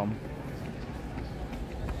idea from.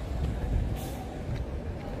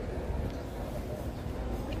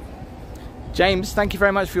 James, thank you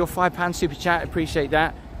very much for your £5 super chat, appreciate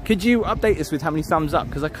that. Could you update us with how many thumbs up?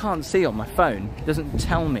 Because I can't see on my phone, it doesn't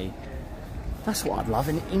tell me. That's what I'd love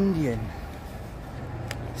in Indian.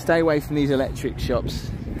 Stay away from these electronic shops.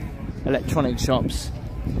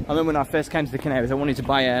 I remember when I first came to the Canaries, I wanted to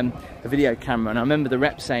buy a video camera, and I remember the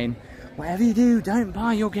rep saying, whatever you do, don't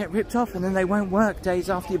buy, you'll get ripped off and then they won't work days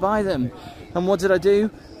after you buy them. And what did I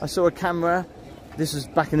do? I saw a camera. This was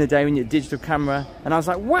back in the day when you had a digital camera, and I was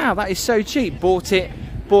like, wow, that is so cheap. Bought it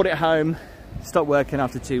home, stopped working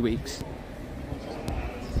after 2 weeks.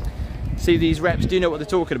 See, these reps do know what they're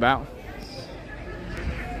talking about.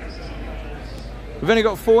 We've only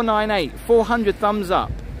got 498, 400 thumbs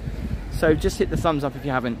up. So just hit the thumbs up if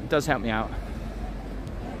you haven't, it does help me out.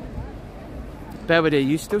 Belvedere,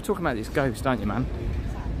 you still talking about this ghost, aren't you, man?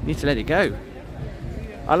 You need to let it go.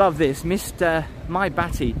 I love this, Mr. My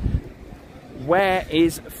Batty. Where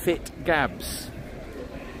is Fit Gabs?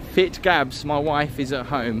 Fit Gabs, my wife is at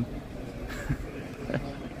home.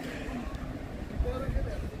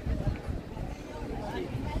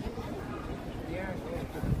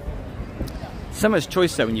 So much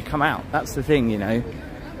choice though when you come out, that's the thing, you know.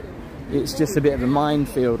 It's just a bit of a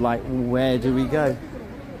minefield, like, where do we go?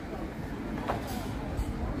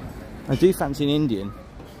 I do fancy an Indian.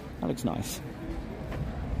 That looks nice.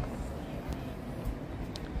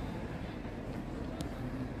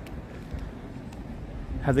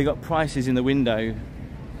 Have they got prices in the window?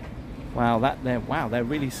 Wow, they're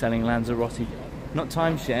really selling Lanzarote. Not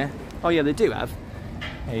timeshare. Oh yeah, they do have.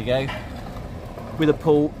 There you go. With a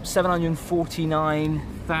pool,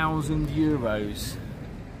 749,000 euros.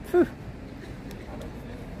 Whew.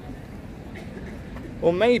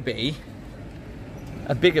 Or maybe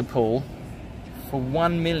a bigger pool for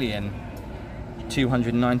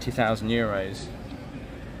 1,290,000 euros.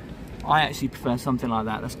 I actually prefer something like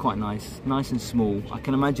that. That's quite nice, nice and small. I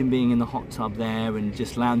can imagine being in the hot tub there and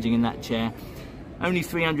just lounging in that chair. Only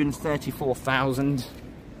 334,000.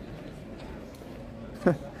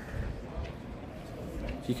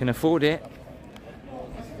 If you can afford it.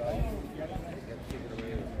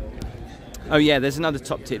 Oh yeah, there's another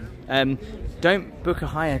top tip. Don't book a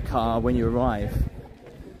hire car when you arrive.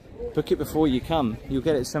 Book it before you come. You'll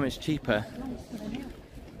get it so much cheaper.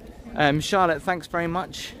 Charlotte, thanks very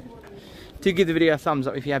much. Do give the video a thumbs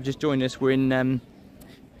up if you have just joined us. We're in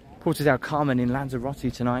Puerto del Carmen in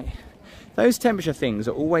Lanzarote tonight. Those temperature things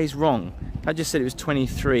are always wrong. I just said it was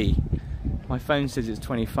 23. My phone says it's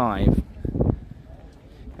 25.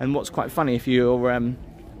 And what's quite funny, if you're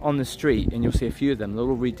on the street and you'll see a few of them, they'll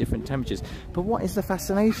all read different temperatures. But what is the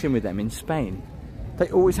fascination with them in Spain? They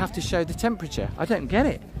always have to show the temperature. I don't get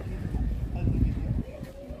it.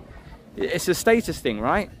 It's a status thing,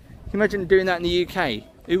 right? Can you imagine doing that in the UK?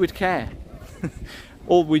 Who would care?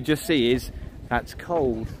 All we just see is, that's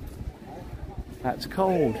cold. That's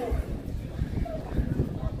cold.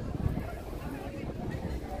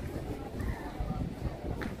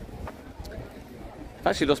 I've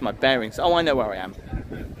actually lost my bearings. Oh, I know where I am.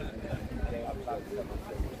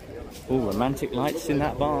 Oh, romantic lights in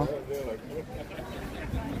that bar.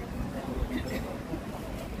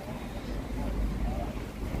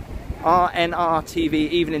 RNR TV,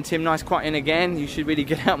 Evening Tim, nice quiet in again. You should really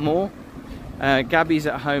get out more. Gabby's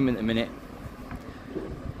at home in a minute.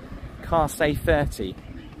 Car stay 30.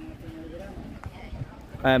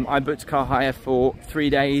 I booked car hire for 3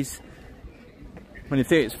 days. When in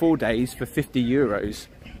theory it's 4 days for 50 euros.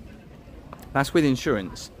 That's with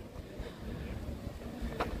insurance.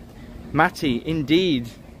 Matty, indeed.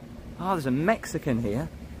 Oh, there's a Mexican here.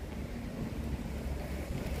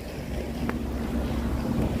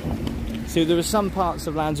 So there are some parts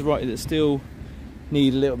of Lanzarote that still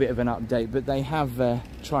need a little bit of an update, but they have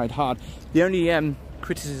tried hard. The only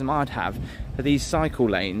criticism I'd have are these cycle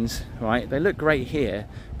lanes, right? They look great here,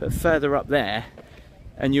 but further up there,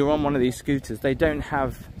 and you're on one of these scooters, they don't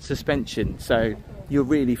have suspension, so you're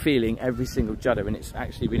really feeling every single judder, and it's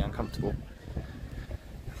actually really uncomfortable.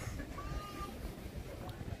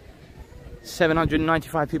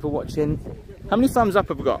 795 people watching. How many thumbs up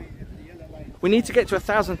have we got? We need to get to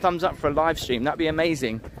 1,000 thumbs up for a live stream. That'd be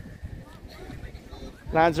amazing.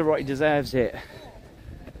 Lanzarote deserves it.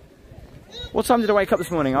 What time did I wake up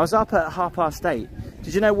this morning? I was up at 8:30.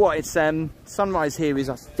 Did you know what? It's sunrise here is,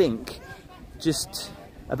 I think, just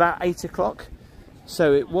about 8 o'clock.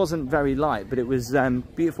 So it wasn't very light, but it was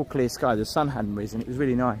beautiful clear sky. The sun hadn't risen. It was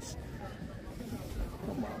really nice.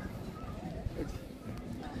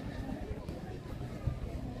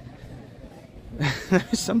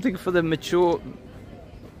 There's something for the mature...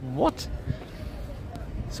 What?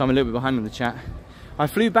 So I'm a little bit behind on the chat. I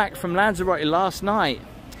flew back from Lanzarote last night.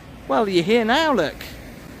 Well, you're here now, look.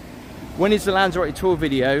 When is the Lanzarote tour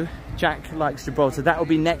video? Jack likes Gibraltar. That will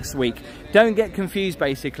be next week. Don't get confused,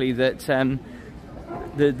 basically, that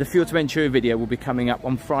the Fuerteventura video will be coming up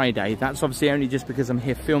on Friday. That's obviously only just because I'm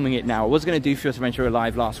here filming it now. I was going to do Fuerteventura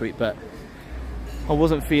live last week, but I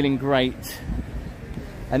wasn't feeling great.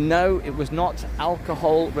 And no, it was not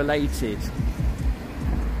alcohol related.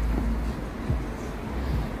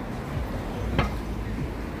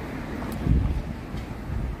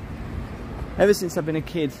 Ever since I've been a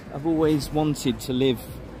kid, I've always wanted to live,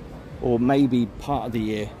 or maybe part of the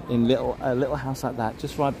year, in a little house like that,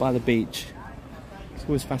 just right by the beach. It's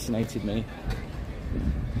always fascinated me,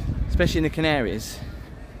 especially in the Canaries.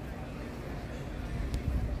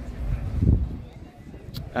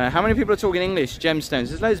 How many people are talking English? Gemstones.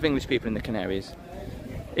 There's loads of English people in the Canaries.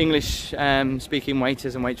 English speaking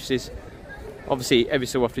waiters and waitresses. Obviously, every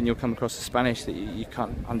so often you'll come across the Spanish that you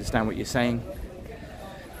can't understand what you're saying.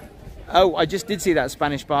 Oh, I just did see that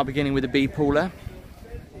Spanish bar beginning with a B, Paula.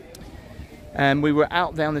 We were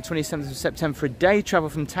out there on the 27th of September for a day travel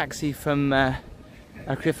from taxi from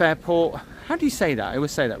Cliff Airport. How do you say that? I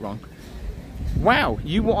always say that wrong. Wow,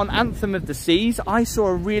 you were on Anthem of the Seas. I saw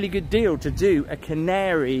a really good deal to do a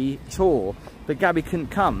Canary tour, but Gabby couldn't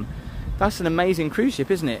come. That's an amazing cruise ship,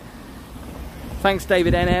 isn't it? Thanks,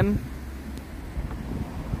 David NM.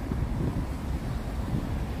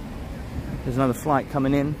 There's another flight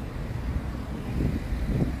coming in.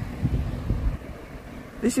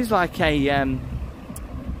 This is like a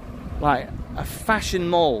fashion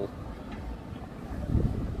mall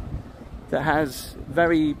that has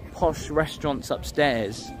very posh restaurants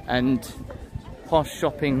upstairs and posh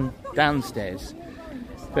shopping downstairs.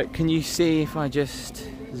 But can you see if I just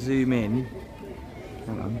zoom in?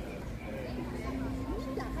 Hang on.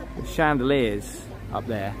 The chandeliers up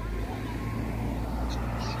there.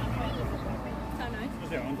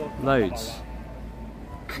 Loads.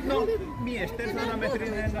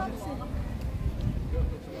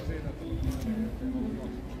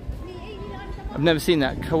 I've never seen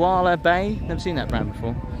that. Koala Bay? Never seen that brand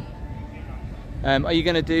before. Are you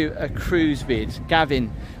going to do a cruise vid? Gavin?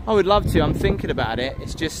 I would love to. I'm thinking about it.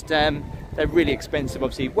 It's just they're really expensive,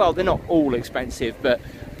 obviously. Well, they're not all expensive, but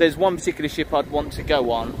there's one particular ship I'd want to go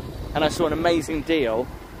on, and I saw an amazing deal.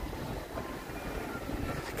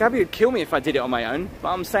 Gabby would kill me if I did it on my own,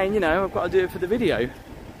 but I'm saying, you know, I've got to do it for the video.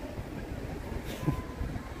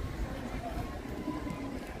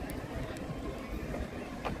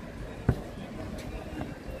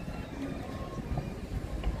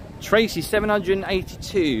 Tracy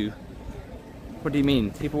 782. What do you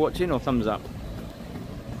mean? People watching or thumbs up?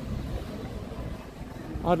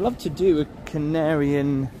 I'd love to do a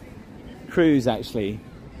Canarian cruise actually.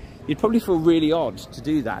 You'd probably feel really odd to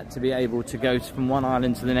do that, to be able to go from one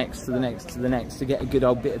island to the next, to the next, to the next, to get a good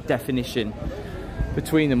old bit of definition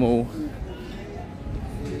between them all.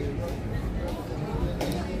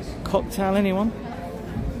 Cocktail, anyone?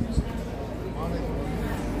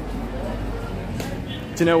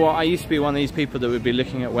 Do you know what? I used to be one of these people that would be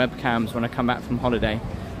looking at webcams when I come back from holiday.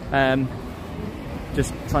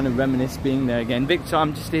 Just trying to reminisce being there again. Victor,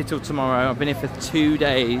 I'm just here till tomorrow. I've been here for 2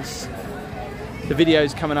 days. The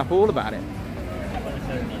video's coming up all about it.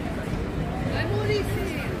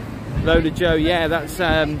 Lola Joe, yeah, that's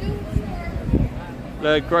the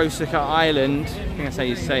Grosseca Island. I think that's how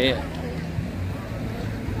you say it.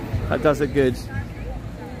 That does it good.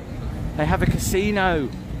 They have a casino.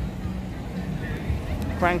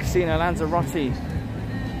 Grand Casino Lanzarote.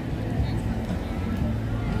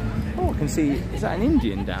 Oh, I can see, is that an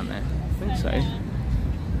Indian down there? I think so.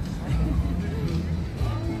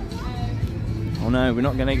 Oh no, we're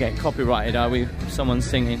not going to get copyrighted, are we? Someone's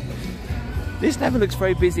singing. This never looks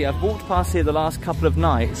very busy. I've walked past here the last couple of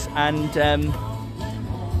nights and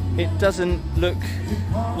it doesn't look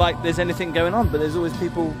like there's anything going on, but there's always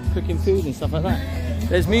people cooking food and stuff like that.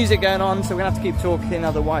 There's music going on, so we're going to have to keep talking,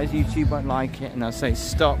 otherwise YouTube won't like it, and I'll say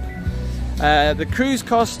stop. The cruise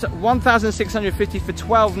cost $1,650 for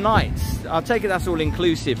 12 nights. I'll take it that's all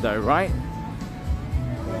inclusive though, right?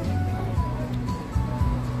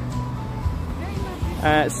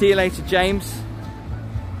 See you later, James.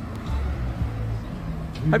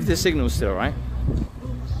 Hope the signal's still alright.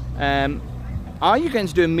 Are you going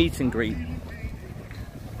to do a meet and greet?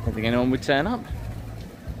 I don't think anyone would turn up.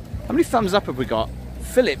 How many thumbs up have we got?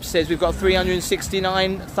 Philip says we've got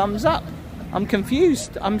 369 thumbs up. I'm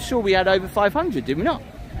confused. I'm sure we had over 500, did we not?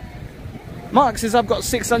 Mark says I've got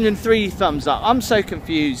 603 thumbs up. I'm so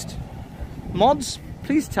confused. Mods,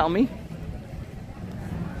 please tell me.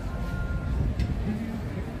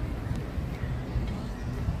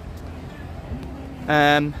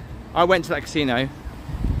 I went to that casino.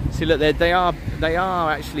 See, look, they are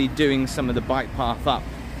actually doing some of the bike path up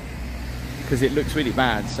because it looks really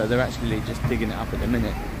bad, so they're actually just digging it up at the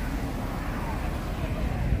minute.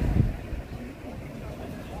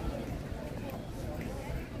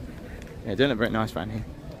 Yeah, it don't look very nice around here.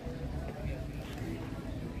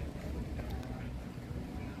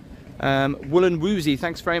 Woolen Woozy,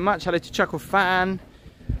 thanks very much. Hello to Chuckle Fan.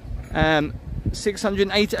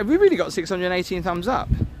 680, have we really got 618 thumbs up?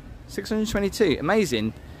 622,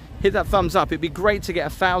 amazing. Hit that thumbs up, it'd be great to get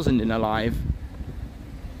 1,000 in a live.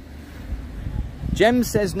 Jem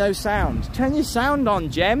says no sound. Turn your sound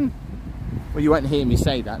on, Jem. Well, you won't hear me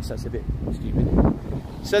say that, so that's a bit stupid.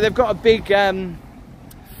 So they've got a big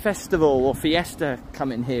festival or fiesta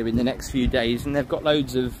coming here in the next few days, and they've got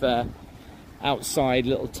loads of outside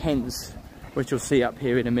little tents, which you'll see up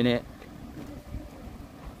here in a minute.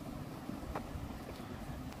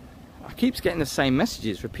 I keep getting the same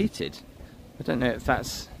messages repeated. I don't know if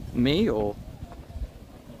that's me or...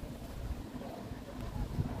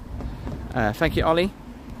 thank you, Ollie.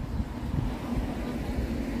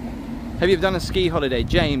 Have you ever done a ski holiday?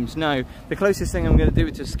 James, no. The closest thing I'm going to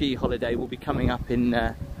do to a ski holiday will be coming up in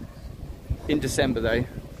December though.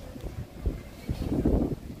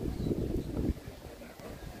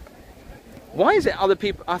 Why is it other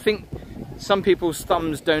people, I think some people's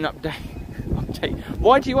thumbs don't update.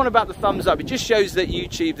 Why do you want about the thumbs up? It just shows that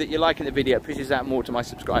YouTube, that you're liking the video, it pushes out more to my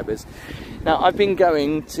subscribers. Now I've been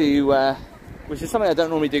going to, which is something I don't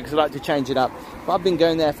normally do because I like to change it up, but I've been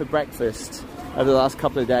going there for breakfast over the last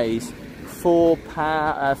couple of days.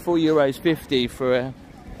 €4.50 for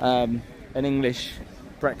an English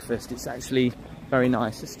breakfast. It's actually very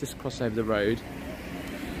nice. Let's just cross over the road.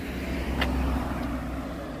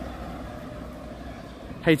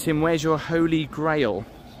 Hey Tim, where's your holy grail?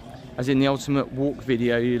 As in the ultimate walk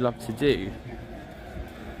video you love to do.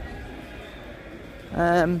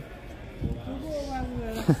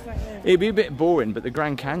 It'd be a bit boring, but the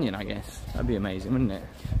Grand Canyon, I guess. That'd be amazing, wouldn't it?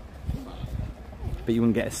 But you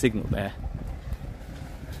wouldn't get a signal there.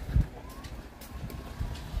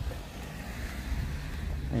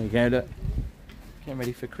 There you go, look. Getting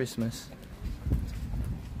ready for Christmas.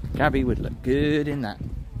 Gabby would look good in that.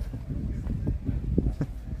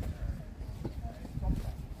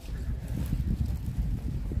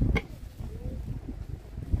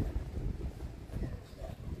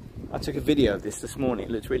 I took a video of this morning.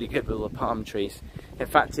 It looks really good with all the palm trees. In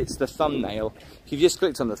fact, it's the thumbnail. If you've just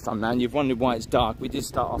clicked on the thumbnail and you've wondered why it's dark, we did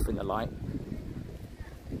start off in the light.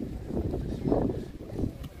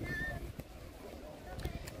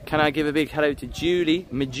 Can I give a big hello to Julie,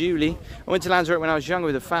 Julie? I went to Lanzarote when I was younger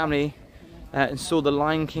with a family and saw The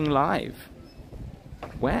Lion King live.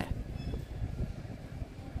 Where?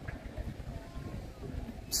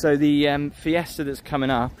 So the fiesta that's coming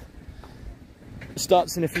up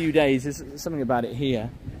starts in a few days. There's something about it here.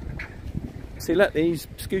 See, look, these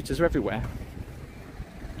scooters are everywhere.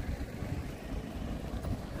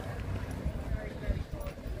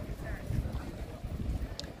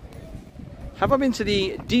 Have I been to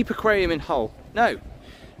the Deep Aquarium in Hull? No.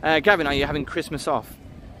 Gavin, are you having Christmas off?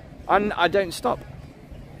 I don't stop.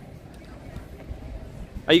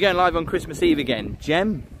 Are you going live on Christmas Eve again?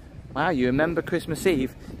 Jem? Wow, you remember Christmas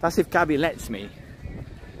Eve? That's if Gabby lets me.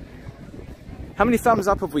 How many thumbs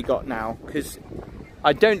up have we got now? Because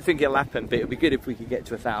I don't think it'll happen, but it would be good if we could get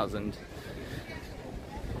to 1,000.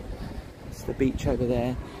 It's the beach over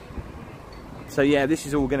there. So yeah, this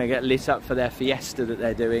is all going to get lit up for their fiesta that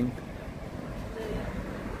they're doing.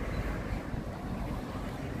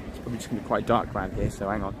 It's probably just going to be quite dark around here, so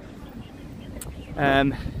hang on.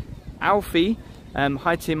 Alfie,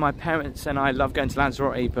 hi Tim, my parents and I love going to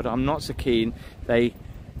Lanzarote, but I'm not so keen. They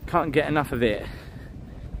can't get enough of it.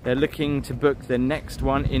 They're looking to book the next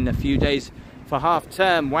one in a few days for half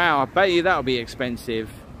term. Wow, I bet you that'll be expensive.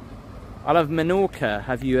 I love Menorca.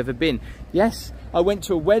 Have you ever been? Yes, I went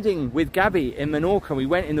to a wedding with Gabby in Menorca. We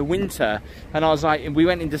went in the winter, and I was like, we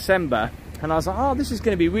went in December, and I was like, oh, this is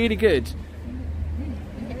going to be really good.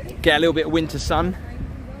 Get a little bit of winter sun.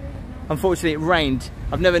 Unfortunately, it rained.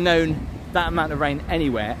 I've never known that amount of rain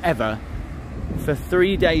anywhere, ever. For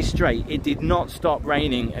 3 days straight, it did not stop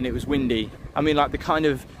raining, and it was windy. I mean, like the kind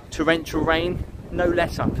of torrential rain, no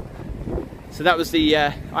let up. So that was the,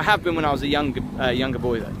 I have been when I was a younger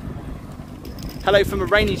boy though. Hello from a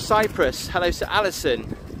rainy Cyprus. Hello to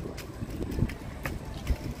Alison.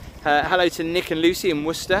 Hello to Nick and Lucy in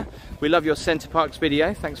Worcester. We love your Centre Parks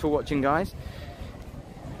video. Thanks for watching, guys.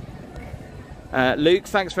 Luke,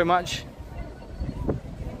 thanks very much.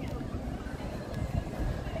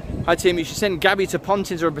 Hi Tim, you should send Gabby to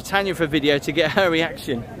Pontins or Britannia for a video to get her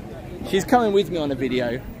reaction. She's coming with me on a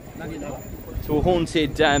video to a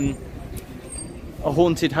haunted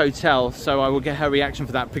hotel, so I will get her reaction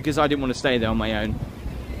for that because I didn't want to stay there on my own.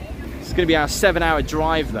 It's going to be our 7-hour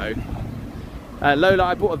drive though. Lola,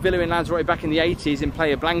 I bought a villa in Lanzarote back in the 80s in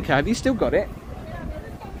Playa Blanca. Have you still got it?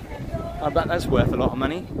 I bet that's worth a lot of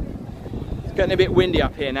money. It's getting a bit windy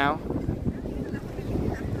up here now.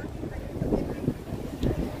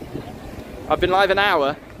 I've been live an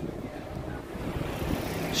hour.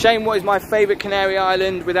 Shane, what is my favourite Canary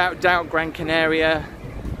Island? Without doubt, Gran Canaria.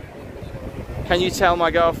 Can you tell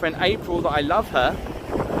my girlfriend April that I love her?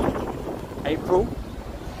 April?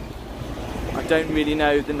 I don't really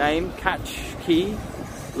know the name. Catch Key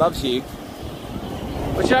loves you.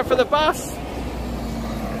 Watch out for the bus!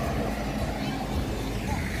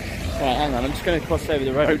 Right, hang on, I'm just going to cross over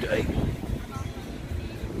the road.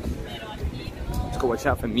 Just got to watch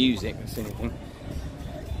out for music, that's anything.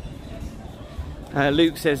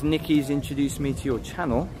 Luke says, Nikki's introduced me to your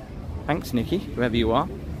channel. Thanks, Nikki, whoever you are.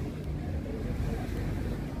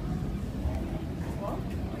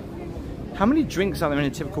 How many drinks are there in a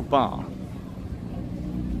typical bar?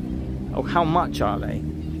 Oh, how much are they?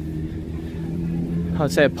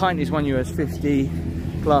 I'd say a pint is €1.50.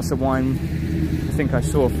 Glass of wine, I think I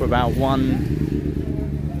saw for about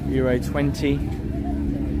 €1.20.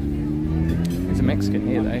 There's a Mexican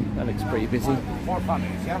here though, that looks pretty busy. More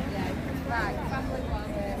families, yeah?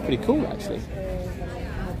 Pretty cool actually.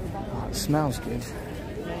 Oh, it smells good.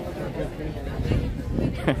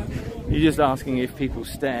 You're just asking if people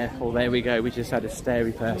stare. Well, there we go, we just had a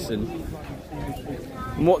starey person.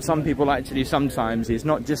 And what some people like to do sometimes is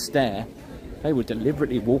not just stare, they will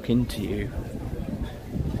deliberately walk into you.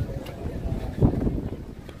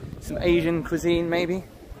 Some Asian cuisine maybe?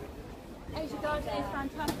 Asia Garden is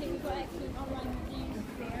fantastic, we've got excellent online reviews.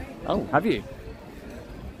 Oh, have you?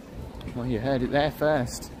 Well, you heard it there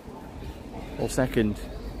first. Or second.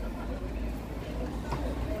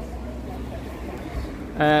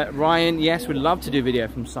 Ryan, yes, would love to do a video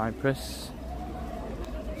from Cyprus.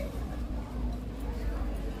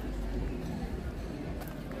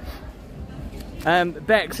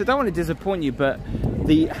 Bex, I don't want to disappoint you, but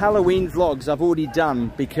the Halloween vlogs I've already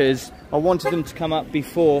done because I wanted them to come up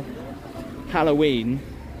before Halloween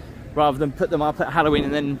rather than put them up at Halloween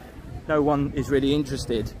and then no one is really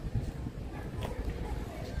interested.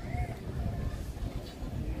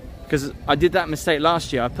 Because I did that mistake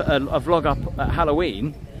last year. I put a vlog up at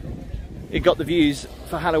Halloween, it got the views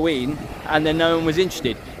for Halloween, and then no one was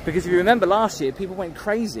interested. Because if you remember last year, people went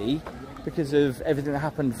crazy because of everything that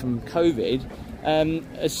happened from COVID.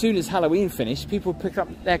 As soon as Halloween finished, people picked up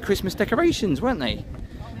their Christmas decorations, weren't they?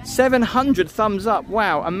 700 thumbs up,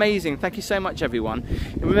 wow, amazing. Thank you so much, everyone.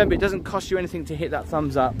 And remember, it doesn't cost you anything to hit that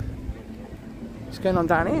thumbs up. What's going on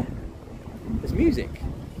down here? There's music.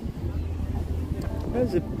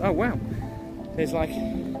 Oh wow, there's like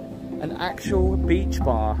an actual beach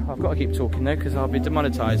bar. I've got to keep talking though because I'll be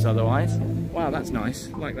demonetized otherwise. Wow, that's nice,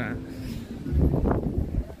 I like that.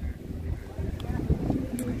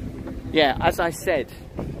 Yeah, as I said,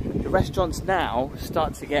 the restaurants now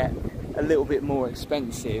start to get a little bit more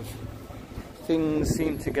expensive. Things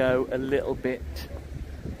seem to go a little bit,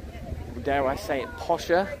 dare I say it,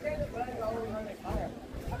 posher.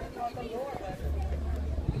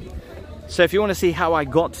 So if you want to see how I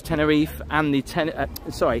got to Tenerife and the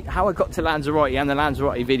how I got to Lanzarote and the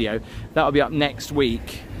Lanzarote video, that'll be up next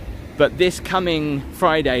week. But this coming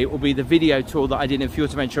Friday will be the video tour that I did in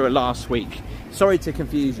Fuerteventura last week. Sorry to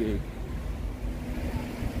confuse you.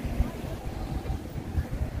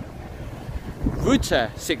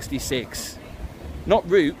 Ruta 66, not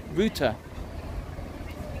Route, Ruta.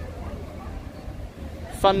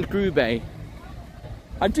 Fund Grube.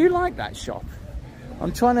 I do like that shop.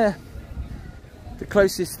 I'm trying to. The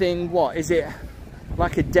closest thing, what is it?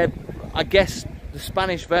 Like a I guess the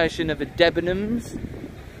Spanish version of a Debenhams,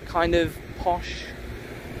 kind of posh.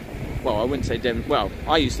 Well, I wouldn't say Debenhams. Well,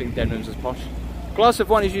 I used to think Debenhams was posh. Glass of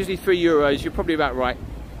wine is usually €3. You're probably about right.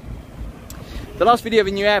 The last video of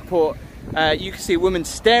a new airport, you can see a woman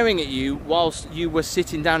staring at you whilst you were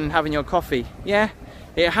sitting down and having your coffee. Yeah,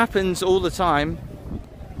 it happens all the time.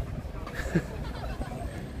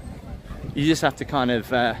 You just have to kind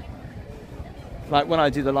of. Like when I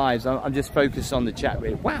do the lives, I'm just focused on the chat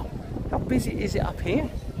really. Wow, how busy is it up here?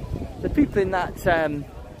 The people in that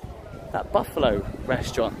that Buffalo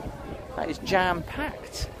restaurant, that is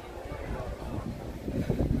jam-packed.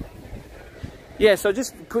 Yeah, so I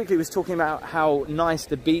just quickly was talking about how nice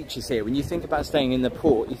the beach is here. When you think about staying in the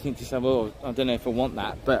port, you think to yourself, oh, I don't know if I want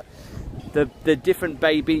that. But the different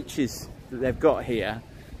bay beaches that they've got here,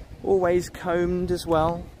 always combed as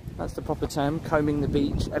well. That's the proper term, combing the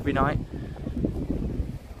beach every night.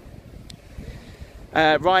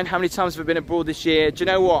 Ryan, how many times have I been abroad this year? Do you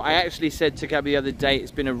know what? I actually said to Gabby the other day, it's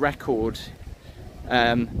been a record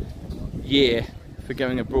year for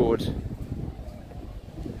going abroad.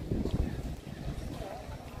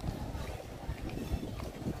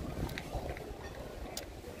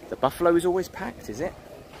 The Buffalo is always packed, is it?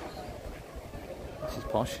 This is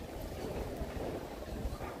posh.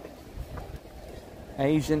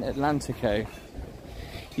 Asian Atlantico.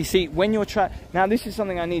 You see, when you're now this is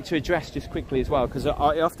something I need to address just quickly as well, because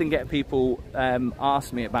I often get people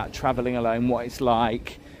ask me about travelling alone, what it's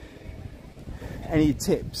like, any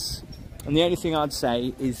tips, and the only thing I'd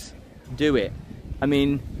say is do it. I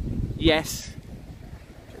mean, yes,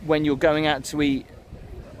 when you're going out to eat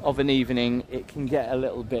of an evening, it can get a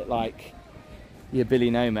little bit like your Billy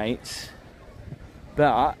No Mates,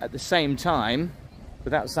 but at the same time,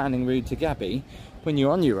 without sounding rude to Gabby, when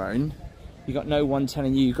you're on your own, you got no one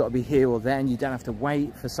telling you you've got to be here or there, and you don't have to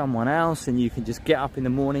wait for someone else, and you can just get up in the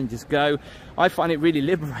morning, just go. I find it really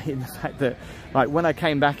liberating, the fact that, like, when I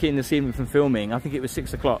came back in this evening from filming, I think it was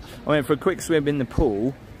 6 o'clock, I went for a quick swim in the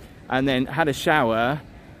pool, and then had a shower,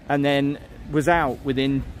 and then was out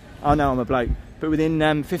within, oh no, I'm a bloke, but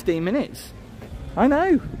within 15 minutes. I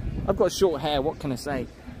know, I've got short hair, what can I say?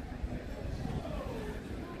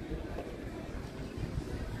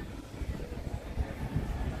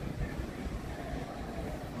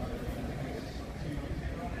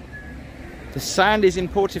 The sand is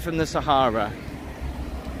imported from the Sahara.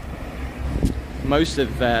 Most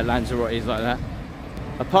of Lanzarote is like that.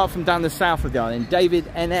 Apart from down the south of the island. David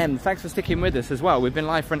NM, thanks for sticking with us as well. We've been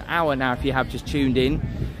live for an hour now if you have just tuned in.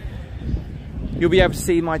 You'll be able to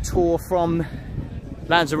see my tour from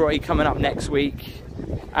Lanzarote coming up next week,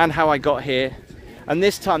 and how I got here. And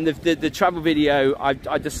this time, the travel video, I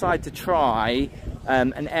decided to try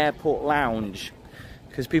an airport lounge,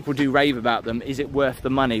 because people do rave about them. Is it worth the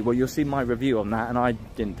money? Well, you'll see my review on that, and I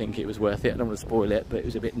didn't think it was worth it. I don't want to spoil it, but it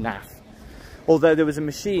was a bit naff. Although there was a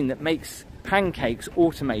machine that makes pancakes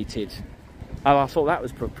automated, and I thought that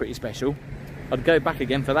was pretty special. I'd go back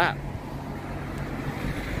again for that.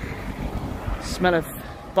 Smell of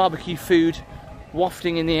barbecue food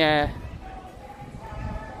wafting in the air.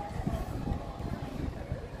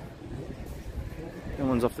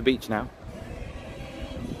 Everyone's off the beach now.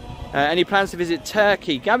 Any plans to visit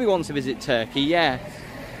Turkey? Gabby wants to visit Turkey, yeah.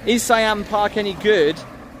 Is Siam Park any good?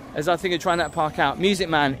 As I think of trying that park out. Music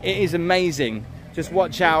Man, it is amazing. Just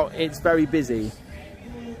watch out, it's very busy.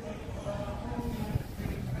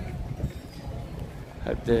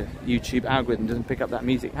 Hope the YouTube algorithm doesn't pick up that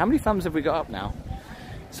music. How many thumbs have we got up now?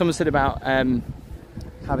 Someone said about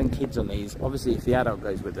having kids on these. Obviously if the adult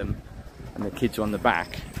goes with them and the kids are on the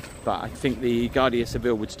back, but I think the Guardia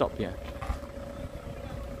Civil would stop you.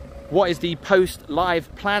 What is the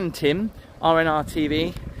post-live plan, Tim? RNR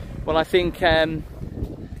TV. Well, I think,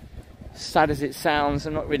 sad as it sounds,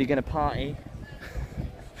 I'm not really going to party.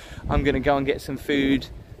 I'm going to go and get some food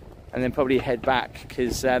and then probably head back,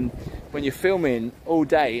 because when you're filming all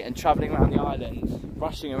day and travelling around the island,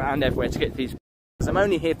 rushing around everywhere to get these, I'm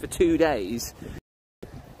only here for 2 days,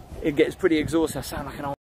 it gets pretty exhausting. I sound like an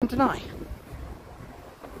old man tonight.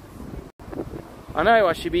 I know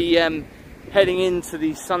I should be heading into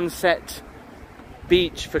the Sunset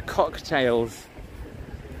Beach for cocktails.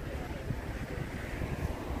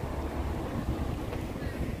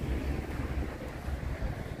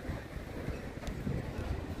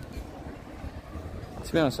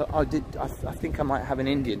 To be honest, I think I might have an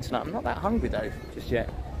Indian tonight. I'm not that hungry though, just yet.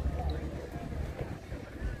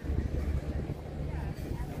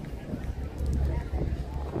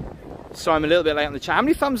 So I'm a little bit late on the chat. How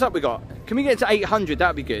many thumbs up we got? Can we get to 800?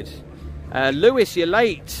 That'd be good. Lewis, you're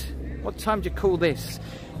late. What time do you call this?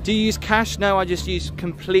 Do you use cash? No, I just use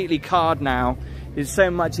completely card now. It's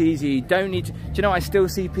so much easier. You don't need to, do you know, I still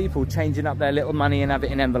see people changing up their little money and have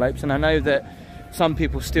it in envelopes, and I know that some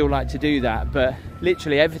people still like to do that, but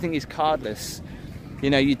literally everything is cardless. You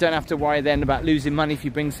know, you don't have to worry then about losing money if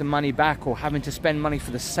you bring some money back, or having to spend money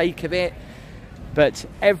for the sake of it. But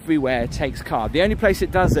everywhere takes card. The only place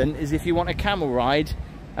it doesn't is if you want a camel ride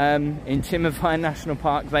in Timavine National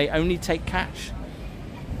Park. They only take cash.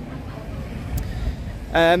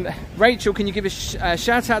 Rachel, can you give a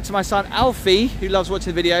shout out to my son Alfie, who loves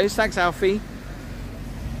watching the videos? Thanks, Alfie.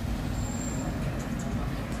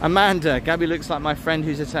 Amanda, Gabby looks like my friend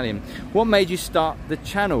who's Italian. What made you start the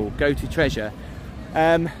channel, Go to Treasure?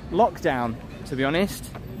 Lockdown, to be honest.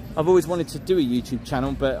 I've always wanted to do a YouTube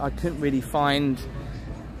channel, but I couldn't really find...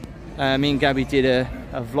 me and Gabby did a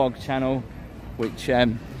vlog channel, which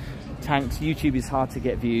tanked. YouTube is hard to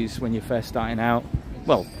get views when you're first starting out.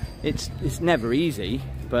 Well, it's never easy,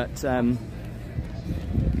 but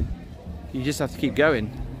you just have to keep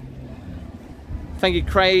going. Thank you,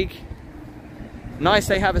 Craig. Nice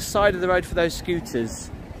they have a side of the road for those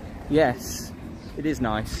scooters. Yes, it is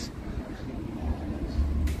nice.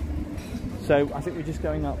 So I think we're just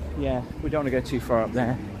going up. Yeah, we don't want to go too far up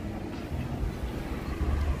there.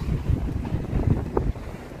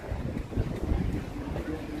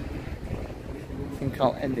 I think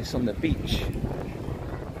I'll end this on the beach.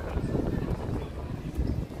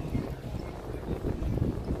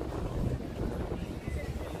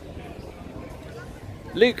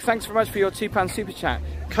 Luke, thanks very much for your £2 super chat.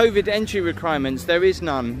 COVID entry requirements, there is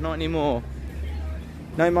none, not anymore.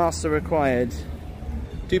 No masks are required.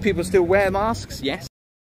 Do people still wear masks? Yes.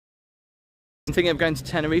 I'm thinking of going to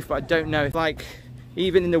Tenerife, but I don't know. Like,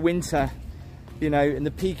 even in the winter, you know, in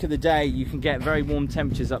the peak of the day, you can get very warm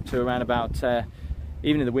temperatures up to around about,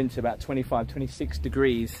 even in the winter, about 25, 26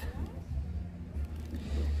 degrees.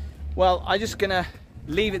 Well, I'm just gonna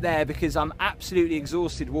leave it there because I'm absolutely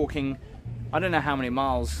exhausted walking. I don't know how many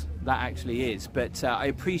miles that actually is, but I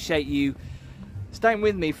appreciate you staying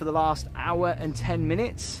with me for the last hour and 10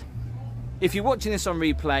 minutes. If you're watching this on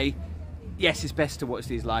replay, yes, it's best to watch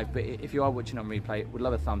these live, but if you are watching on replay, would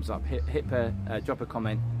love a thumbs up, drop a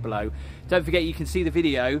comment below. Don't forget you can see the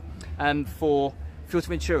video for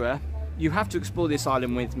Fuerteventura. You have to explore this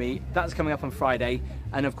island with me. That's coming up on Friday,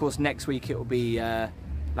 and of course next week it will be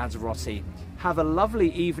Lanzarote. Have a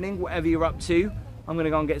lovely evening, whatever you're up to. I'm going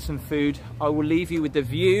to go and get some food. I will leave you with the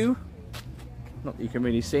view, not that you can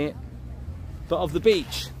really see it, but of the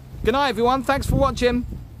beach. Good night everyone, thanks for watching.